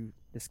better to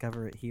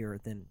discover it here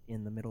than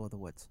in the middle of the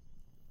woods.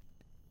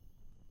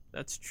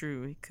 That's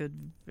true. He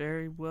could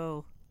very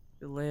well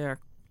delay our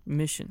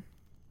mission.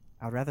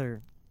 I'd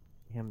rather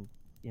him,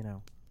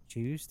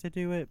 choose to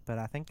do it, but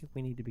I think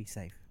we need to be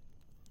safe.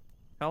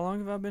 How long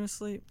have I been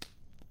asleep?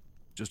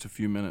 Just a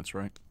few minutes,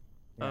 right?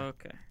 Yeah.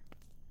 Okay.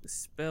 The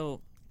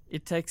spell,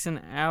 it takes an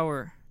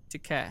hour to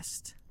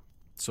cast.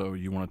 So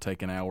you want to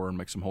take an hour and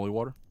make some holy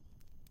water?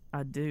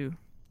 I do.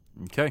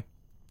 Okay.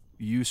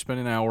 You spend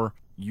an hour.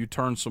 You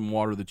turn some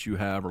water that you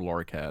have or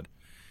Lorik had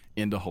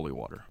into holy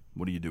water.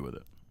 What do you do with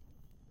it?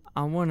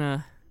 I'm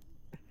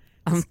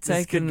This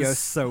taking could go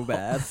so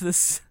bad.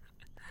 this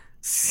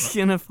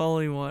skin of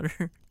holy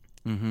water.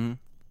 Mm-hmm.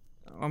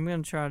 I'm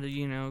gonna try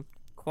to,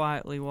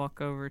 quietly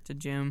walk over to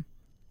Jim,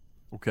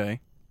 Okay.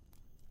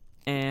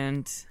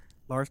 and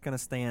Lars gonna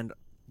stand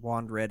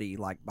wand ready,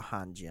 like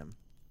behind Jim.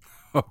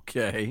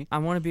 Okay. I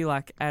want to be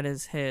like at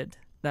his head.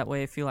 That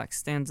way, if he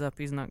stands up,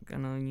 he's not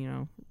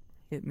gonna,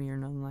 hit me or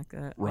nothing like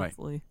that. Right.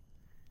 Hopefully.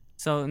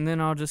 So, and then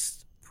I'll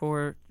just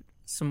pour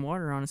some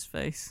water on his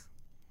face.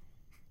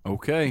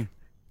 Okay.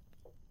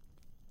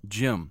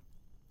 Jim,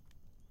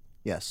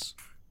 Yes.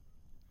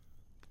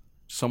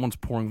 someone's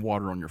pouring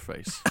water on your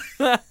face.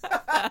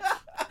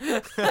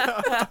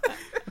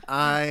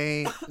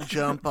 I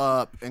jump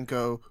up and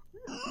go.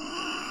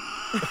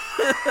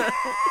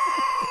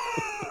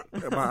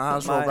 My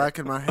eyes roll back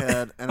in my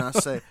head, and I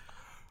say,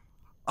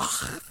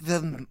 I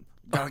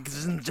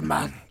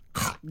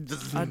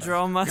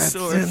draw my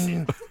sword.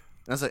 I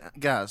was like,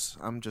 guys,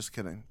 I'm just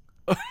kidding.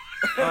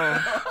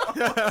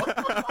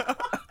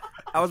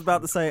 I was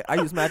about to say I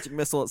use magic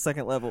missile at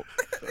 2nd level.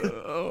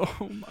 Oh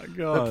my But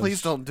god!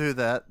 please don't do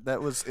that.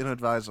 That was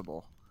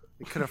inadvisable.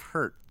 It could have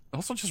hurt.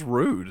 Also, just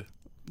rude.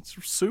 It's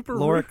super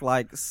rude.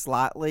 Lorik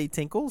slightly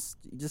tinkles.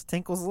 He just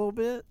tinkles a little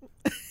bit.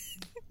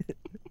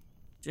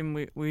 Jim,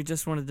 we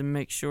just wanted to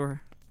make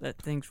sure that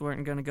things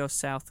weren't going to go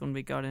south when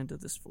we got into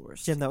this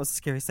forest. Jim, that was the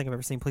scariest thing I've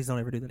ever seen. Please don't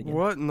ever do that again.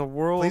 What in the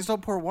world? Please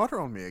don't pour water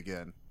on me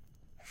again.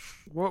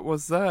 What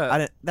was that? I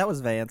didn't. That was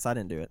Vance. I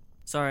didn't do it.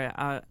 Sorry,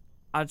 I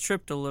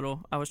tripped a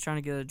little. I was trying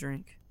to get a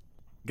drink.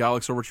 Guy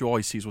looks over at you all.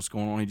 He sees what's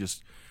going on. He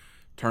just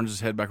turns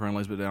his head back around,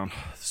 lays it down.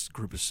 This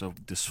group is so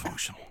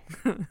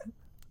dysfunctional.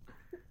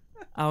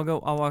 I'll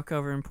walk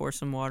over and pour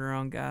some water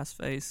on Guy's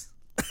face.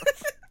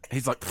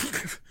 He's like,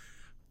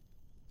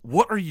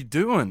 "What are you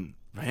doing,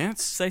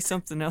 Vance?" Say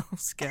something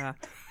else, Guy.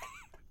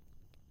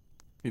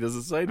 He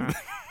doesn't say anything.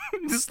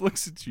 He just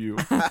looks at you.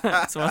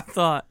 That's what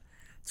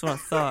I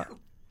thought.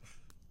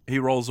 He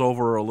rolls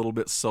over a little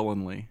bit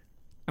sullenly.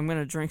 I'm going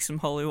to drink some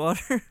holy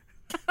water.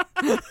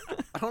 I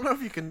don't know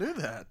if you can do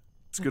that.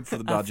 It's good for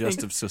the I think-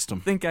 digestive system.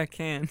 think I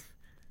can.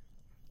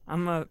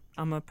 I'm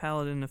a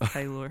paladin of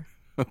Palor.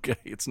 Okay,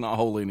 it's not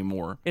holy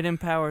anymore. It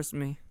empowers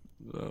me.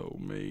 Oh,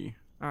 me.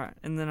 All right,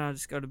 and then I'll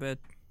just go to bed.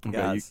 Okay,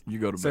 Guys, you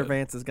go to Sir bed.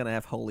 Vance is gonna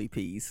have holy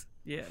peas.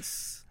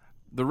 Yes.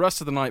 The rest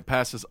of the night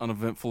passes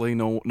uneventfully.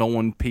 No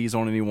one pees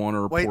on anyone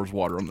or Wait. pours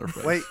water on their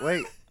face.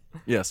 Wait.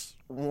 Yes.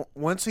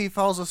 Once he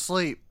falls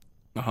asleep,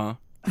 Uh-huh.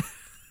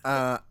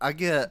 I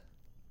get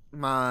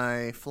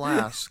my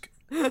flask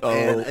Oh.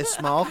 and a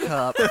small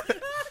cup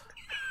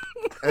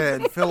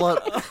and fill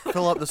up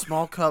the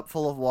small cup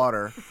full of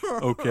water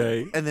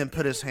Okay. and then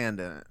put his hand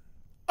in it.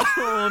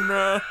 Oh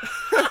no.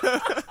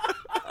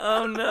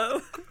 Oh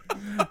no.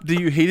 Do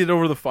you heat it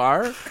over the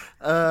fire?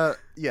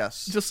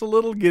 Yes. Just a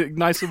little, get it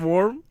nice and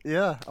warm?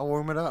 Yeah, I'll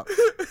warm it up.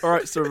 All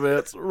right, Sir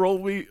Vance, roll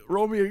me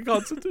a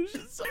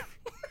Constitution save.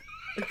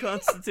 A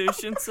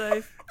Constitution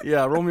save.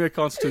 Yeah, roll me a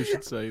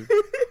Constitution save.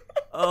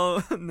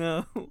 Oh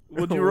no.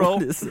 What'd you roll?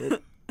 What is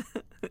it?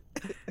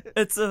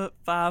 It's a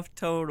 5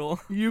 total.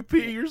 You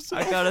pee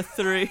yourself. I got a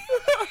 3.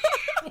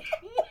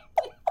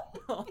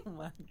 Oh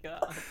my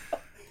god.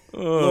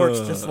 Lork's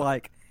just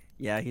like,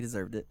 yeah, he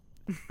deserved it.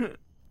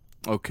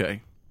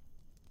 Okay.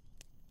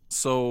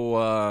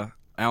 So,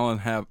 Alan,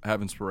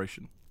 have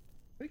inspiration.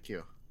 Thank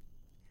you.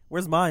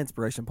 Where's my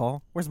inspiration,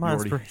 Paul? Where's my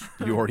inspiration?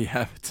 You already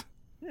have it.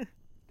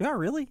 Do I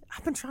really?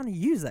 I've been trying to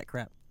use that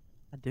crap.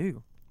 I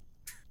do.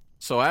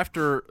 So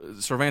after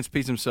Sir Vance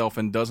pees himself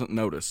and doesn't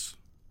notice,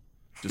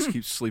 just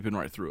keeps sleeping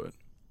right through it.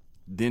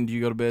 Then do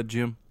you go to bed,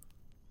 Jim?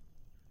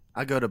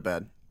 I go to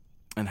bed.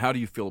 And how do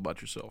you feel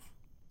about yourself?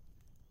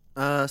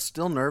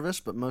 Still nervous,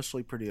 but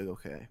mostly pretty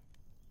okay.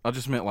 I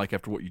just meant like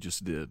after what you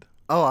just did.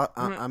 Oh,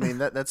 I mean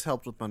that's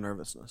helped with my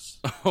nervousness.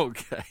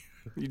 Okay.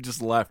 You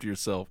just laughed to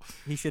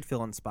yourself. He should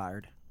feel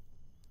inspired.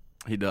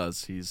 He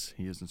does. He is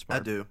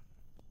inspired. I do.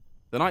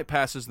 The night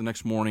passes. The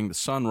next morning, the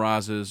sun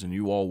rises, and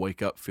you all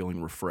wake up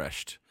feeling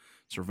refreshed.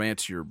 Sir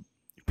Vance, your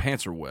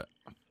pants are wet.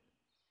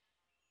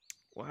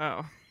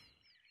 Wow.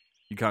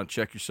 You kind of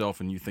check yourself,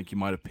 and you think you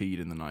might have peed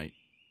in the night.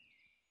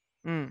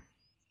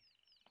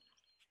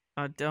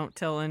 Don't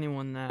tell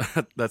anyone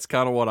that. That's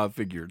kind of what I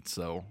figured.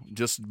 So,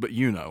 but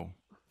you know.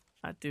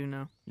 I do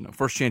know.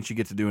 First chance you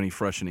get to do any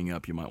freshening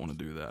up, you might want to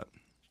do that.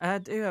 I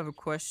do have a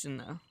question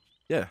though.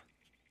 Yeah.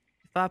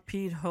 If I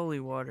peed holy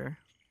water,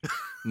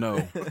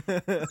 No.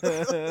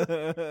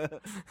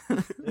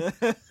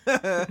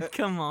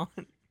 Come on.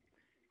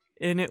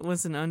 And it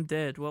was an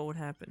undead. What would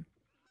happen?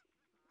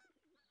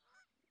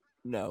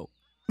 No.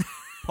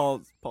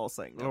 Paul's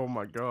saying no. Oh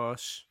my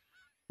gosh.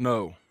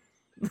 No.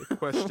 The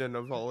question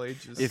of all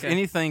ages. If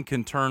anything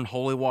can turn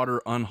holy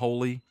water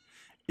unholy,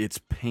 it's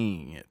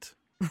peeing it.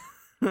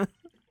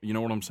 You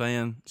know what I'm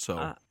saying?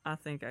 So I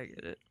think I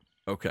get it.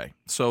 okay.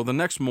 So the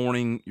next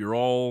morning, you're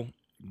all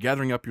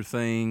gathering up your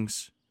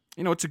things.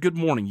 You know, it's a good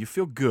morning. You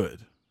feel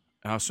good.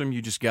 I assume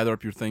you just gather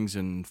up your things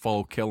and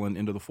follow Kellen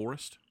into the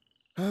forest.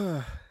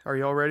 Are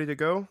y'all ready to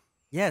go?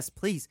 Yes,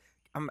 please.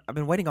 I've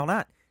been waiting all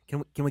night.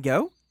 Can we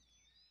go?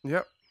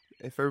 Yep.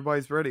 If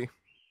everybody's ready.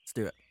 Let's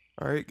do it.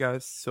 All right,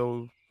 guys.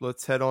 So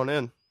let's head on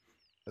in.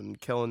 And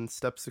Kellen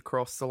steps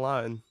across the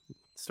line,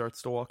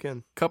 starts to walk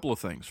in. Couple of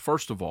things.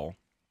 First of all,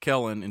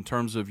 Kellen, in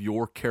terms of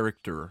your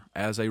character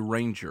as a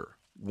ranger,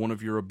 one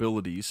of your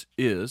abilities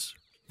is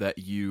that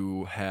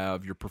you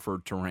have your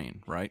preferred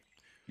terrain, right?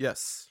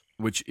 Yes.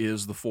 Which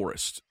is the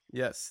forest.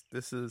 Yes.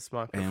 This is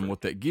my preferred. And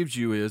what that gives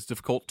you is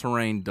difficult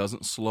terrain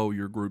doesn't slow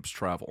your group's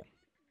travel.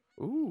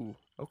 Ooh.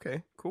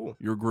 Okay. Cool.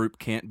 Your group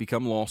can't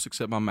become lost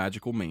except by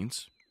magical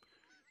means.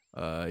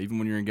 Even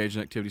when you're engaged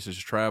in activities such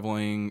as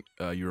traveling,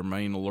 you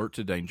remain alert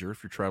to danger.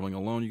 If you're traveling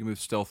alone, you can move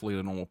stealthily at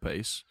a normal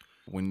pace.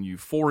 When you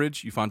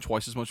forage, you find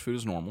twice as much food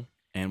as normal.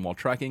 And while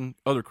tracking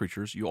other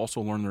creatures, you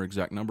also learn their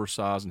exact number,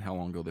 size, and how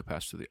long ago they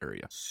passed through the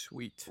area.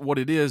 Sweet. What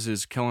it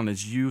is Kellen,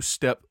 as you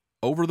step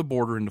over the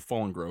border into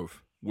Fallen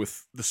Grove,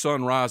 with the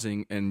sun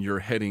rising and you're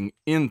heading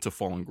into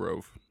Fallen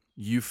Grove,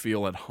 you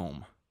feel at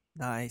home.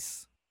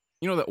 Nice.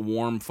 You know that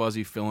warm,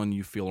 fuzzy feeling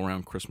you feel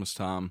around Christmas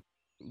time?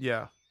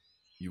 Yeah.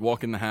 You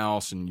walk in the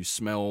house and you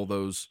smell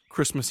those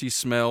Christmassy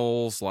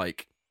smells,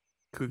 like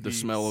Cookies. the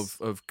smell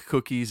of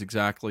cookies,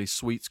 exactly,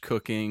 sweets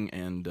cooking.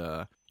 And,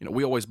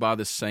 we always buy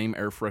this same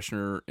air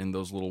freshener in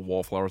those little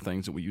wallflower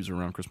things that we use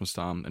around Christmas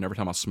time. And every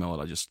time I smell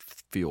it, I just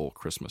feel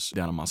Christmas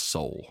down in my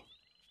soul.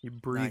 You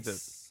breathe it.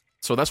 Nice.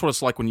 So that's what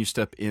it's like when you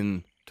step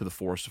in to the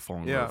forest of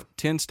Fallen Grove.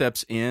 10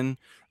 steps in,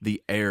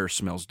 the air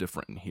smells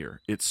different in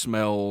here. It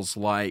smells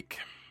like,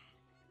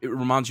 it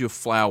reminds you of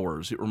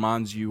flowers. It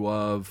reminds you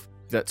of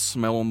that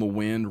smell on the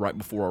wind right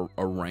before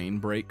a rain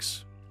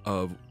breaks,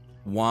 of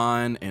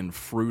wine and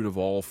fruit of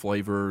all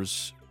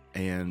flavors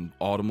and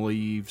autumn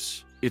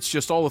leaves. It's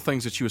just all the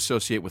things that you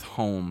associate with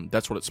home.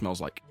 That's what it smells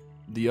like.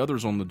 The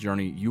others on the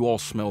journey, you all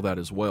smell that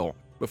as well.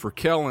 But for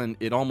Kellen,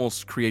 it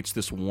almost creates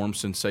this warm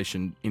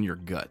sensation in your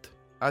gut.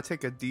 I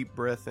take a deep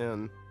breath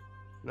in,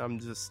 and I'm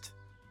just,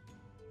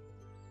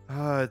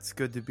 it's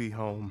good to be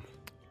home.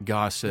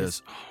 Guy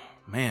says, oh,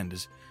 man,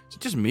 is it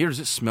just me or does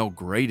it smell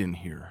great in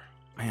here?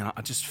 Man,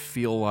 I just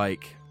feel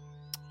like,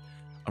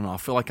 I don't know, I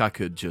feel like I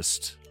could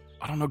just,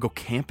 I don't know, go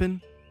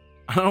camping.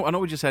 I know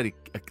we just had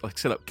to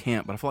set up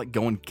camp, but I feel like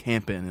going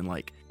camping and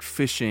like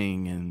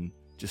fishing and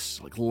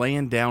just like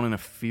laying down in a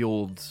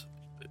field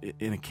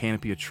in a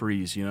canopy of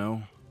trees, you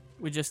know?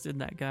 We just did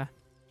that, guy.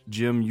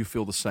 Jim, you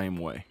feel the same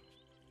way.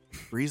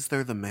 Breathes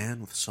there the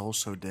man with soul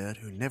so dead,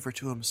 who never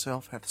to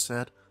himself hath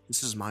said,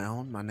 This is my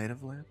own, my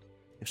native land?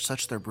 If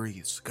such there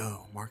breathes,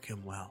 go, mark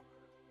him well,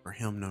 for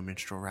him no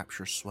minstrel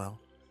raptures swell.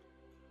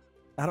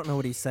 I don't know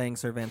what he's saying,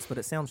 Sir Vince, but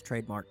it sounds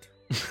trademarked.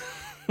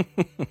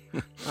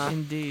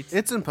 Indeed.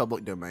 It's in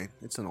public domain.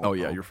 It's an old Oh,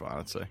 yeah, poem. you're fine,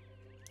 I'd say.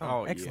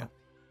 Oh, excellent.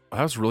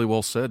 That was really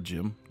well said,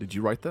 Jim. Did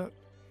you write that?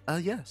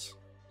 Yes.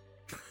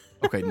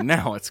 Okay,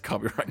 now it's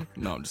copyright.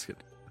 No, I'm just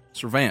kidding.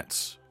 Sir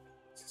Vance,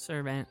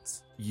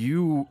 Servants.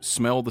 you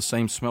smell the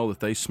same smell that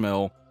they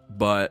smell,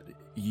 but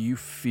you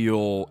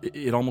feel,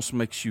 it almost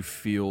makes you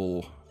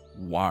feel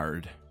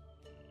wired.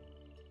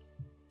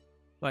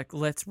 Like,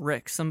 let's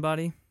wreck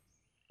somebody.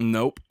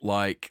 Nope,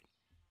 like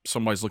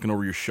somebody's looking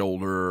over your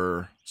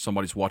shoulder,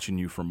 somebody's watching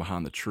you from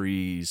behind the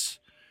trees,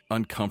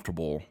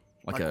 uncomfortable,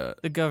 like a,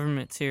 The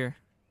government's here.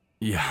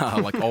 yeah,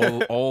 like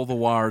all the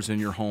wires in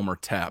your home are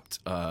tapped.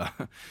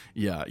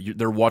 Yeah,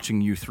 they're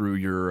watching you through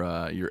your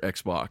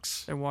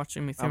Xbox. They're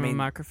watching me I through my mean-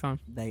 microphone.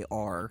 They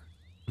are.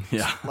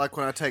 Yeah. Like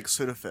when I take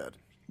Sudafed.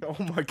 Oh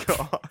my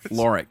god.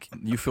 Lorik,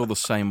 you feel the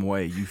same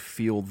way. You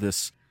feel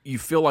this. You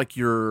feel like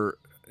you're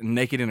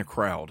naked in a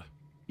crowd.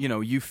 You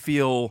know, you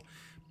feel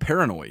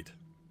paranoid.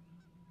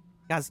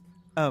 Guys,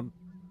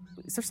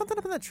 is there something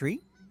up in that tree?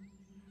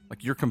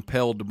 Like you're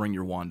compelled to bring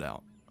your wand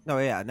out. No,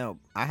 yeah, no.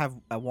 I have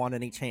a wand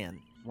in each hand.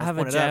 I have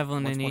a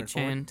javelin in each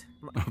hand.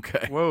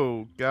 Okay.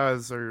 Whoa,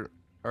 guys, are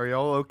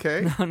y'all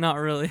okay? No, not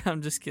really.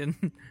 I'm just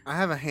kidding. I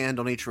have a hand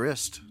on each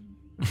wrist.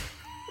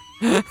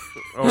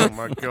 Oh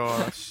my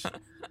gosh.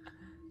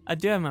 I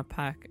do have my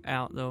pack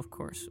out, though, of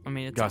course. I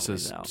mean, it's Guy always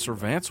says, out. Sir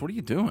Vance, what are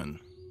you doing?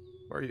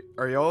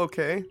 Are y'all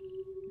okay?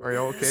 Are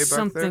y'all okay back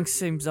Something there?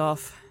 seems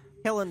off.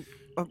 Helen,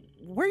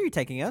 where are you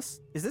taking us?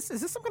 Is this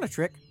some kind of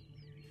trick?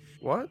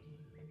 What?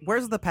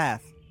 Where's the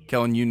path?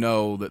 Kellen, you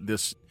know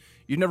that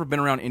you've never been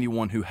around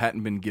anyone who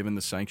hadn't been given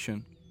the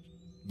sanction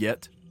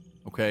yet,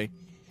 okay?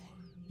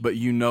 But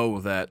you know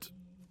that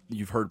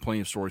you've heard plenty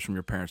of stories from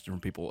your parents,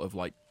 different people, of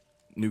like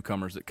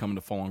newcomers that come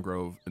into Fallen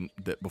Grove, and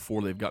that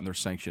before they've gotten their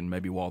sanction,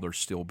 maybe while they're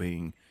still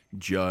being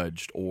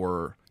judged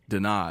or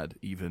denied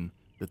even,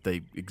 that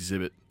they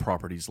exhibit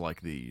properties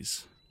like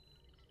these.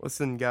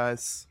 Listen,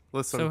 guys.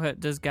 Listen. So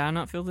does Guy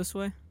not feel this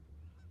way?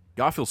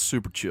 Guy feels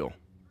super chill.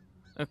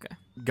 Okay.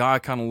 Guy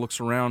kind of looks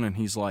around and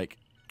he's like,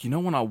 you know,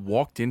 when I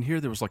walked in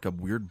here, there was like a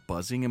weird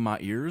buzzing in my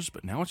ears,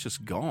 but now it's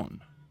just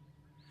gone.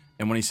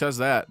 And when he says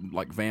that,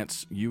 like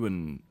Vance, you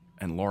and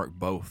Lark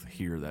both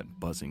hear that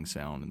buzzing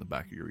sound in the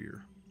back of your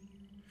ear.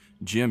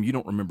 Jim, you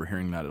don't remember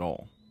hearing that at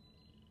all.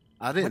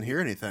 I didn't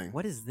hear anything.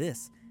 What is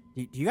this?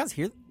 Do you guys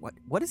hear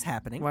what is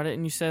happening? Why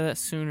didn't you say that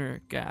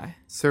sooner, Guy?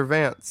 Sir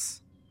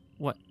Vance.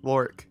 What?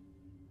 Lork.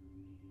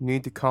 You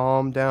need to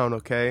calm down,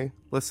 okay?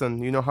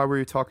 Listen, you know how we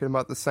were talking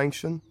about the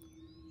sanction?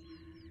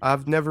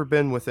 I've never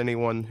been with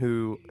anyone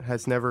who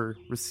has never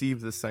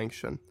received the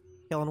sanction.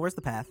 Kellen, where's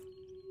the path?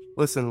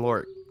 Listen,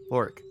 Lork,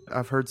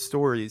 I've heard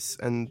stories,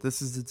 and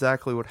this is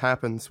exactly what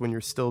happens when you're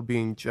still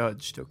being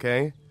judged,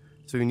 okay?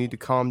 So you need to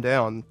calm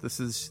down.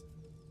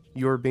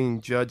 You're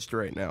being judged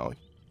right now.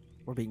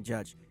 We're being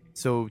judged.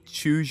 So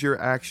choose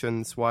your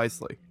actions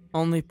wisely.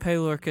 Only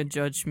Paylor can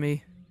judge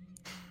me.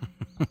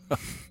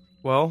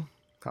 Well,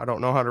 I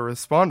don't know how to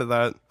respond to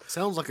that.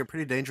 Sounds like a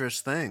pretty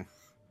dangerous thing.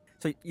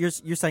 So you're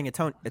saying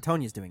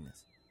Atonia's doing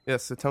this?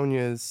 Yes,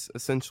 Atonia is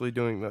essentially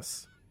doing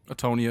this.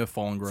 Atonia,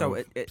 Fallen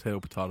Grove, So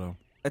potato.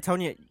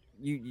 Atonia,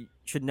 you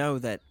should know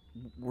that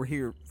we're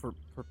here for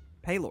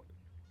Paylor.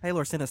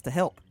 Paylor sent us to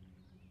help.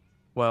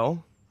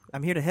 Well,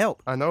 I'm here to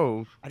help. I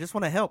know. I just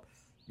want to help.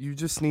 You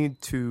just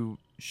need to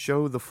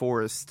show the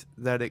forest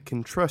that it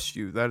can trust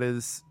you. That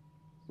is,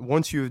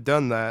 once you have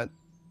done that,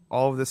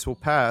 all of this will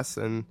pass,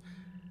 and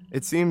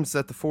it seems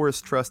that the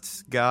forest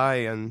trusts Guy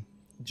and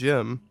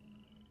Jim,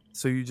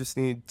 so you just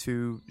need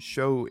to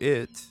show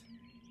it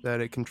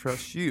that it can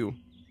trust you,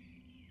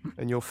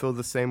 and you'll feel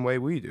the same way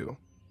we do.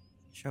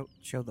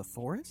 Show the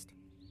forest?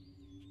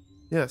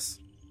 Yes.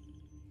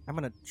 I'm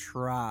gonna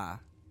try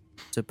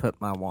to put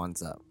my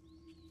wands up.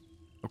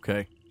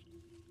 Okay.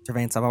 Sir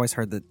Vance, I've always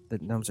heard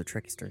that gnomes are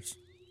tricksters.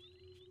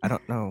 I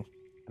don't know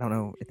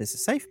if this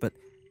is safe, but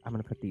I'm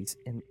gonna put these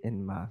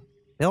in my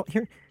belt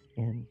here,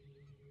 and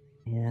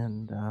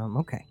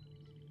okay.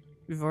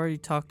 We've already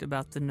talked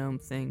about the gnome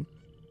thing,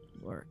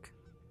 Lark.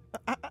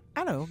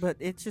 I know, but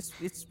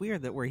it's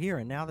weird that we're here,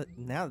 and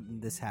now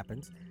this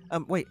happens.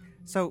 Wait,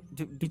 so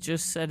You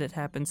just said it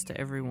happens to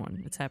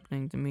everyone. It's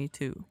happening to me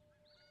too.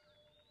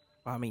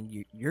 I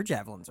mean, your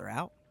javelins are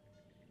out.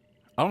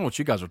 I don't know what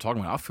you guys are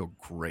talking about. I feel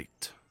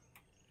great.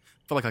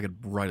 I feel like I could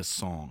write a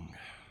song.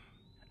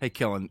 Hey,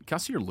 Kellen, can I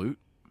see your lute?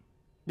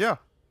 Yeah.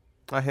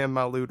 I hand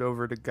my lute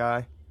over to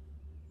Guy.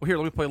 Well, here,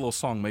 let me play a little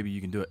song. Maybe you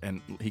can do it.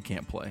 And he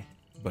can't play,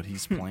 but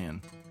he's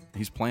playing.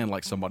 He's playing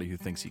like somebody who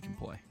thinks he can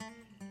play.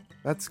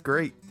 That's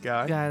great,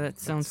 Guy. Guy, that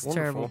sounds That's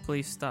terrible. wonderful.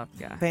 Please stop,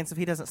 Guy. Vance, if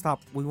he doesn't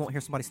stop, we won't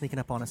hear somebody sneaking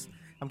up on us.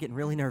 I'm getting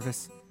really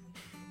nervous.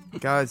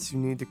 Guys, you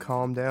need to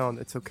calm down.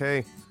 It's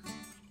okay.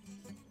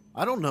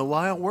 I don't know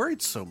why I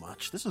worried so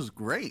much. This is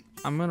great.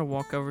 I'm gonna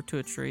walk over to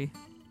a tree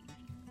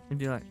and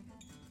be like,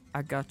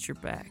 I got your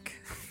back.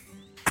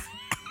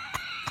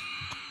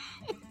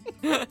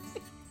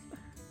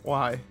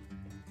 Why?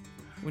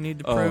 We need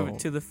to prove Oh. it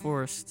to the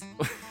forest.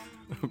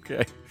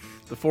 Okay.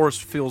 The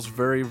forest feels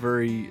very,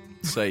 very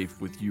safe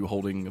with you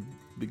holding a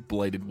big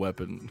bladed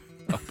weapon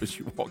up as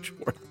you walk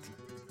toward it,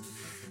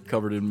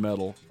 covered in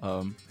metal.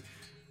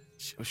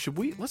 Should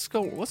we? Let's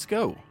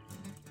go.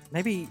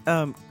 Maybe,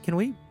 can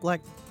we,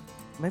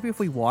 maybe if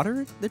we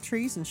water the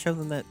trees and show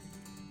them that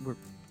we're,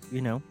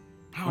 Oh,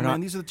 We're man,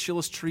 not- these are the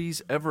chillest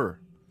trees ever.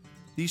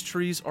 These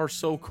trees are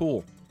so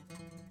cool.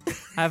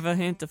 Have a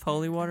hint of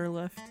holy water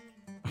left.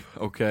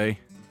 Okay.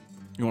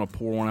 You want to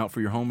pour one out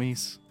for your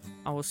homies?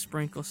 I will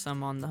sprinkle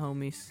some on the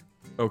homies.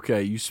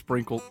 Okay, you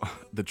sprinkle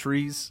the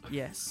trees.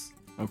 Yes.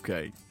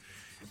 Okay.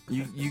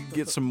 You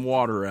get some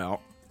water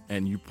out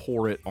and you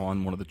pour it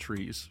on one of the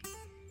trees.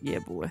 Yeah,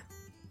 boy.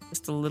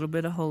 Just a little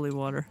bit of holy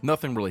water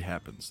Nothing really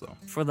happens though.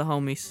 for the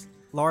homies.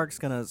 Lark's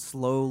gonna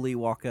slowly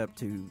walk up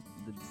to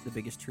the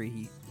biggest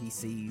tree he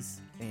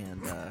sees,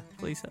 and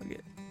Please hug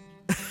it.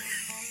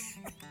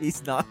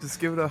 he's not. Just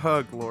give it a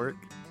hug, Lorik.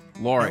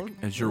 Lark, Really?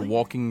 as you're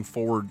walking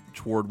forward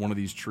toward one of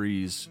these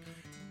trees,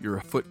 your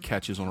foot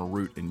catches on a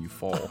root and you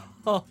fall.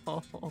 Oh,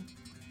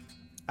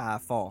 I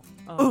fall.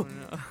 no.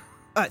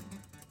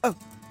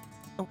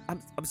 Oh,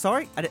 I'm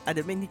sorry. I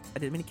didn't mean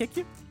to kick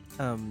you.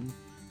 I'm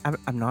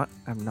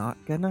not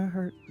gonna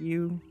hurt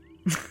you.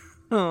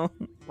 Oh.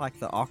 Like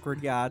the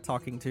awkward guy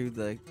talking to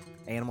the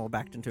animal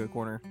backed into a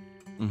corner.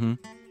 Mm-hmm.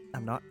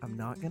 I'm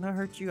not gonna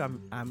hurt you.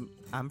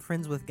 I'm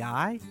friends with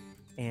Guy,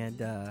 and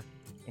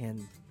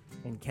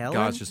Kellen.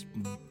 God's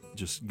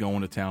just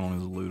going to town on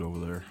his lute over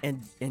there.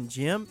 and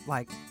Jim.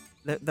 Like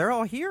they're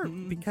all here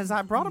because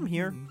I brought them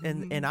here,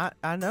 and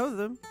I know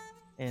them,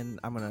 and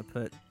I'm gonna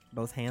put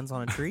both hands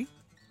on a tree.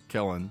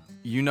 Kellen,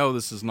 you know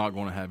this is not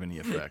going to have any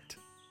effect.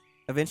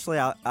 Eventually,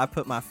 I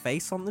put my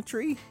face on the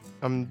tree.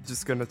 I'm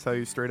just gonna tell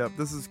you straight up.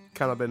 This has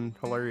kind of been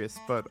hilarious,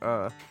 but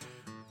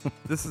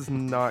this is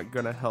not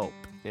gonna help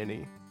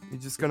any. You're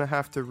just gonna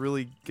have to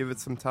really give it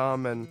some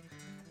time, and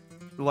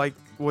like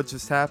what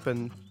just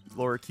happened,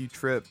 Lorik, you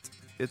tripped.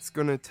 It's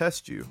gonna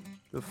test you.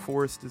 The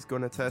forest is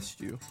gonna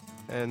test you,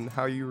 and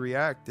how you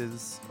react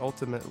is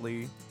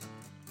ultimately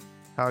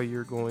how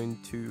you're going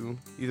to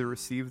either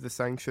receive the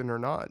sanction or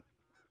not.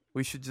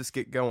 We should just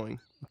get going,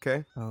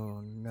 okay?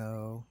 Oh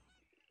no.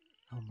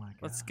 Oh my god.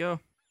 Let's go.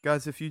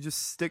 Guys, if you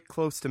just stick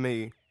close to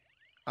me,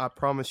 I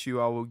promise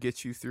you I will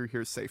get you through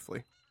here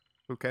safely.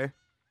 Okay?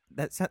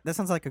 That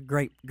sounds like a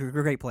great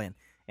plan.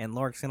 And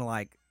Lorik's gonna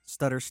like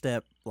stutter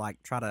step,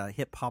 like try to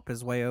hip hop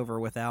his way over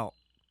without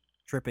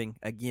tripping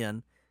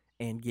again,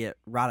 and get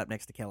right up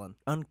next to Kellen,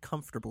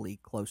 uncomfortably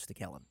close to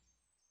Kellen.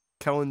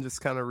 Kellen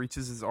just kind of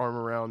reaches his arm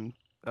around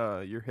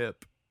your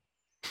hip.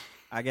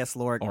 I guess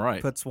Lorik All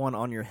right. puts one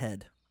on your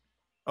head.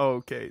 Oh,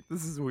 okay,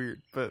 this is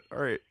weird, but all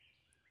right.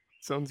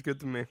 Sounds good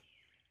to me.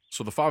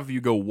 So the five of you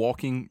go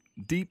walking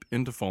deep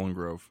into Fallen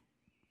Grove.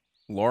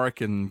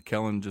 Lorik and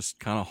Kellen just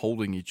kind of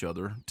holding each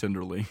other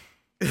tenderly.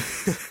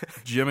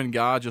 Jim and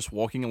Guy just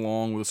walking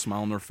along with a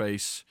smile on their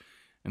face.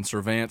 And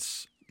Sir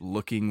Vance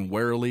looking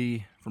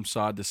warily from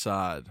side to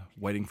side,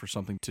 waiting for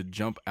something to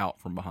jump out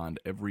from behind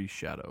every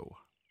shadow.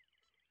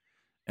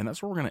 And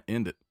that's where we're going to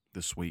end it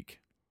this week.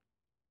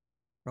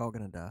 We're all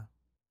gonna die.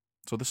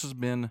 So this has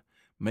been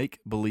Make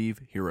Believe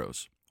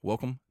Heroes.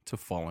 Welcome to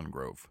Fallen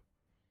Grove.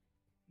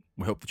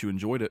 We hope that you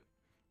enjoyed it.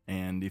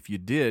 And if you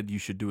did, you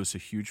should do us a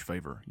huge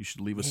favor. You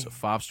should leave us a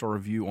 5-star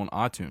review on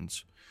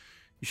iTunes.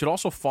 You should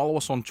also follow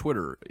us on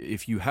Twitter.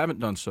 If you haven't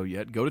done so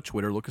yet, go to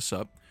Twitter, look us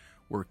up.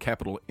 We're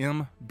capital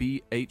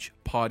MBH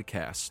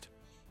Podcast.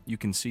 You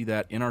can see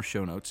that in our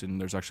show notes,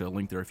 and there's actually a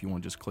link there if you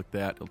want to just click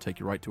that. It'll take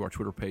you right to our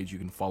Twitter page. You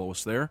can follow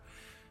us there.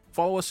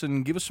 Follow us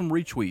and give us some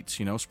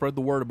retweets, spread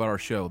the word about our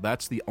show.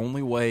 That's the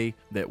only way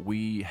that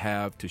we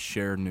have to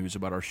share news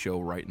about our show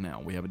right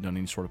now. We haven't done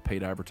any sort of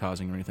paid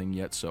advertising or anything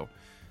yet, so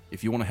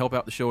if you want to help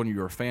out the show and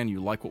you're a fan,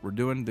 you like what we're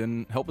doing,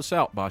 then help us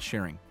out by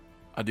sharing.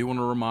 I do want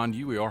to remind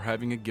you we are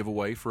having a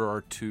giveaway for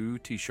our 2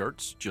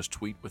 t-shirts. Just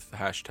tweet with the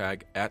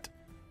hashtag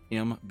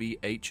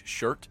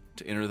 @MBHshirt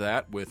to enter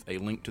that with a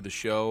link to the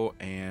show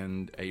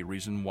and a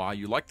reason why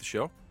you like the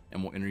show.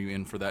 And we'll enter you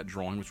in for that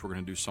drawing, which we're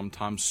going to do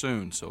sometime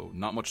soon. So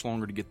not much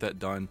longer to get that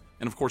done.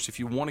 And of course, if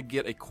you want to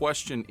get a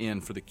question in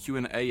for the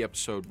Q&A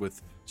episode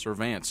with Sir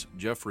Vance,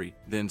 Jeffrey,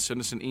 then send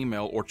us an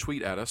email or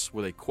tweet at us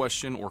with a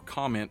question or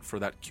comment for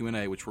that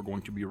Q&A, which we're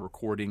going to be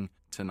recording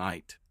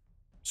tonight.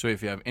 So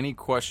if you have any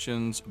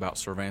questions about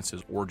Sir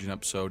Vance's origin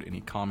episode,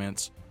 any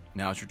comments,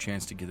 now's your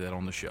chance to get that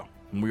on the show.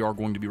 And we are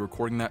going to be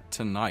recording that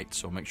tonight,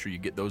 so make sure you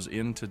get those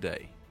in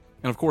today.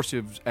 And of course,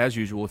 as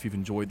usual, if you've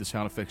enjoyed the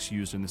sound effects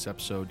used in this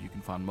episode, you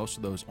can find most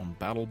of those on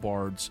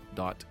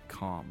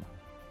battlebards.com.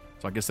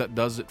 So I guess that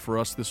does it for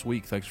us this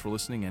week. Thanks for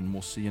listening, and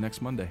we'll see you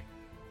next Monday.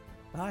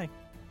 Bye.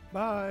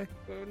 Bye.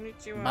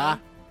 Konnichiwa. Bye.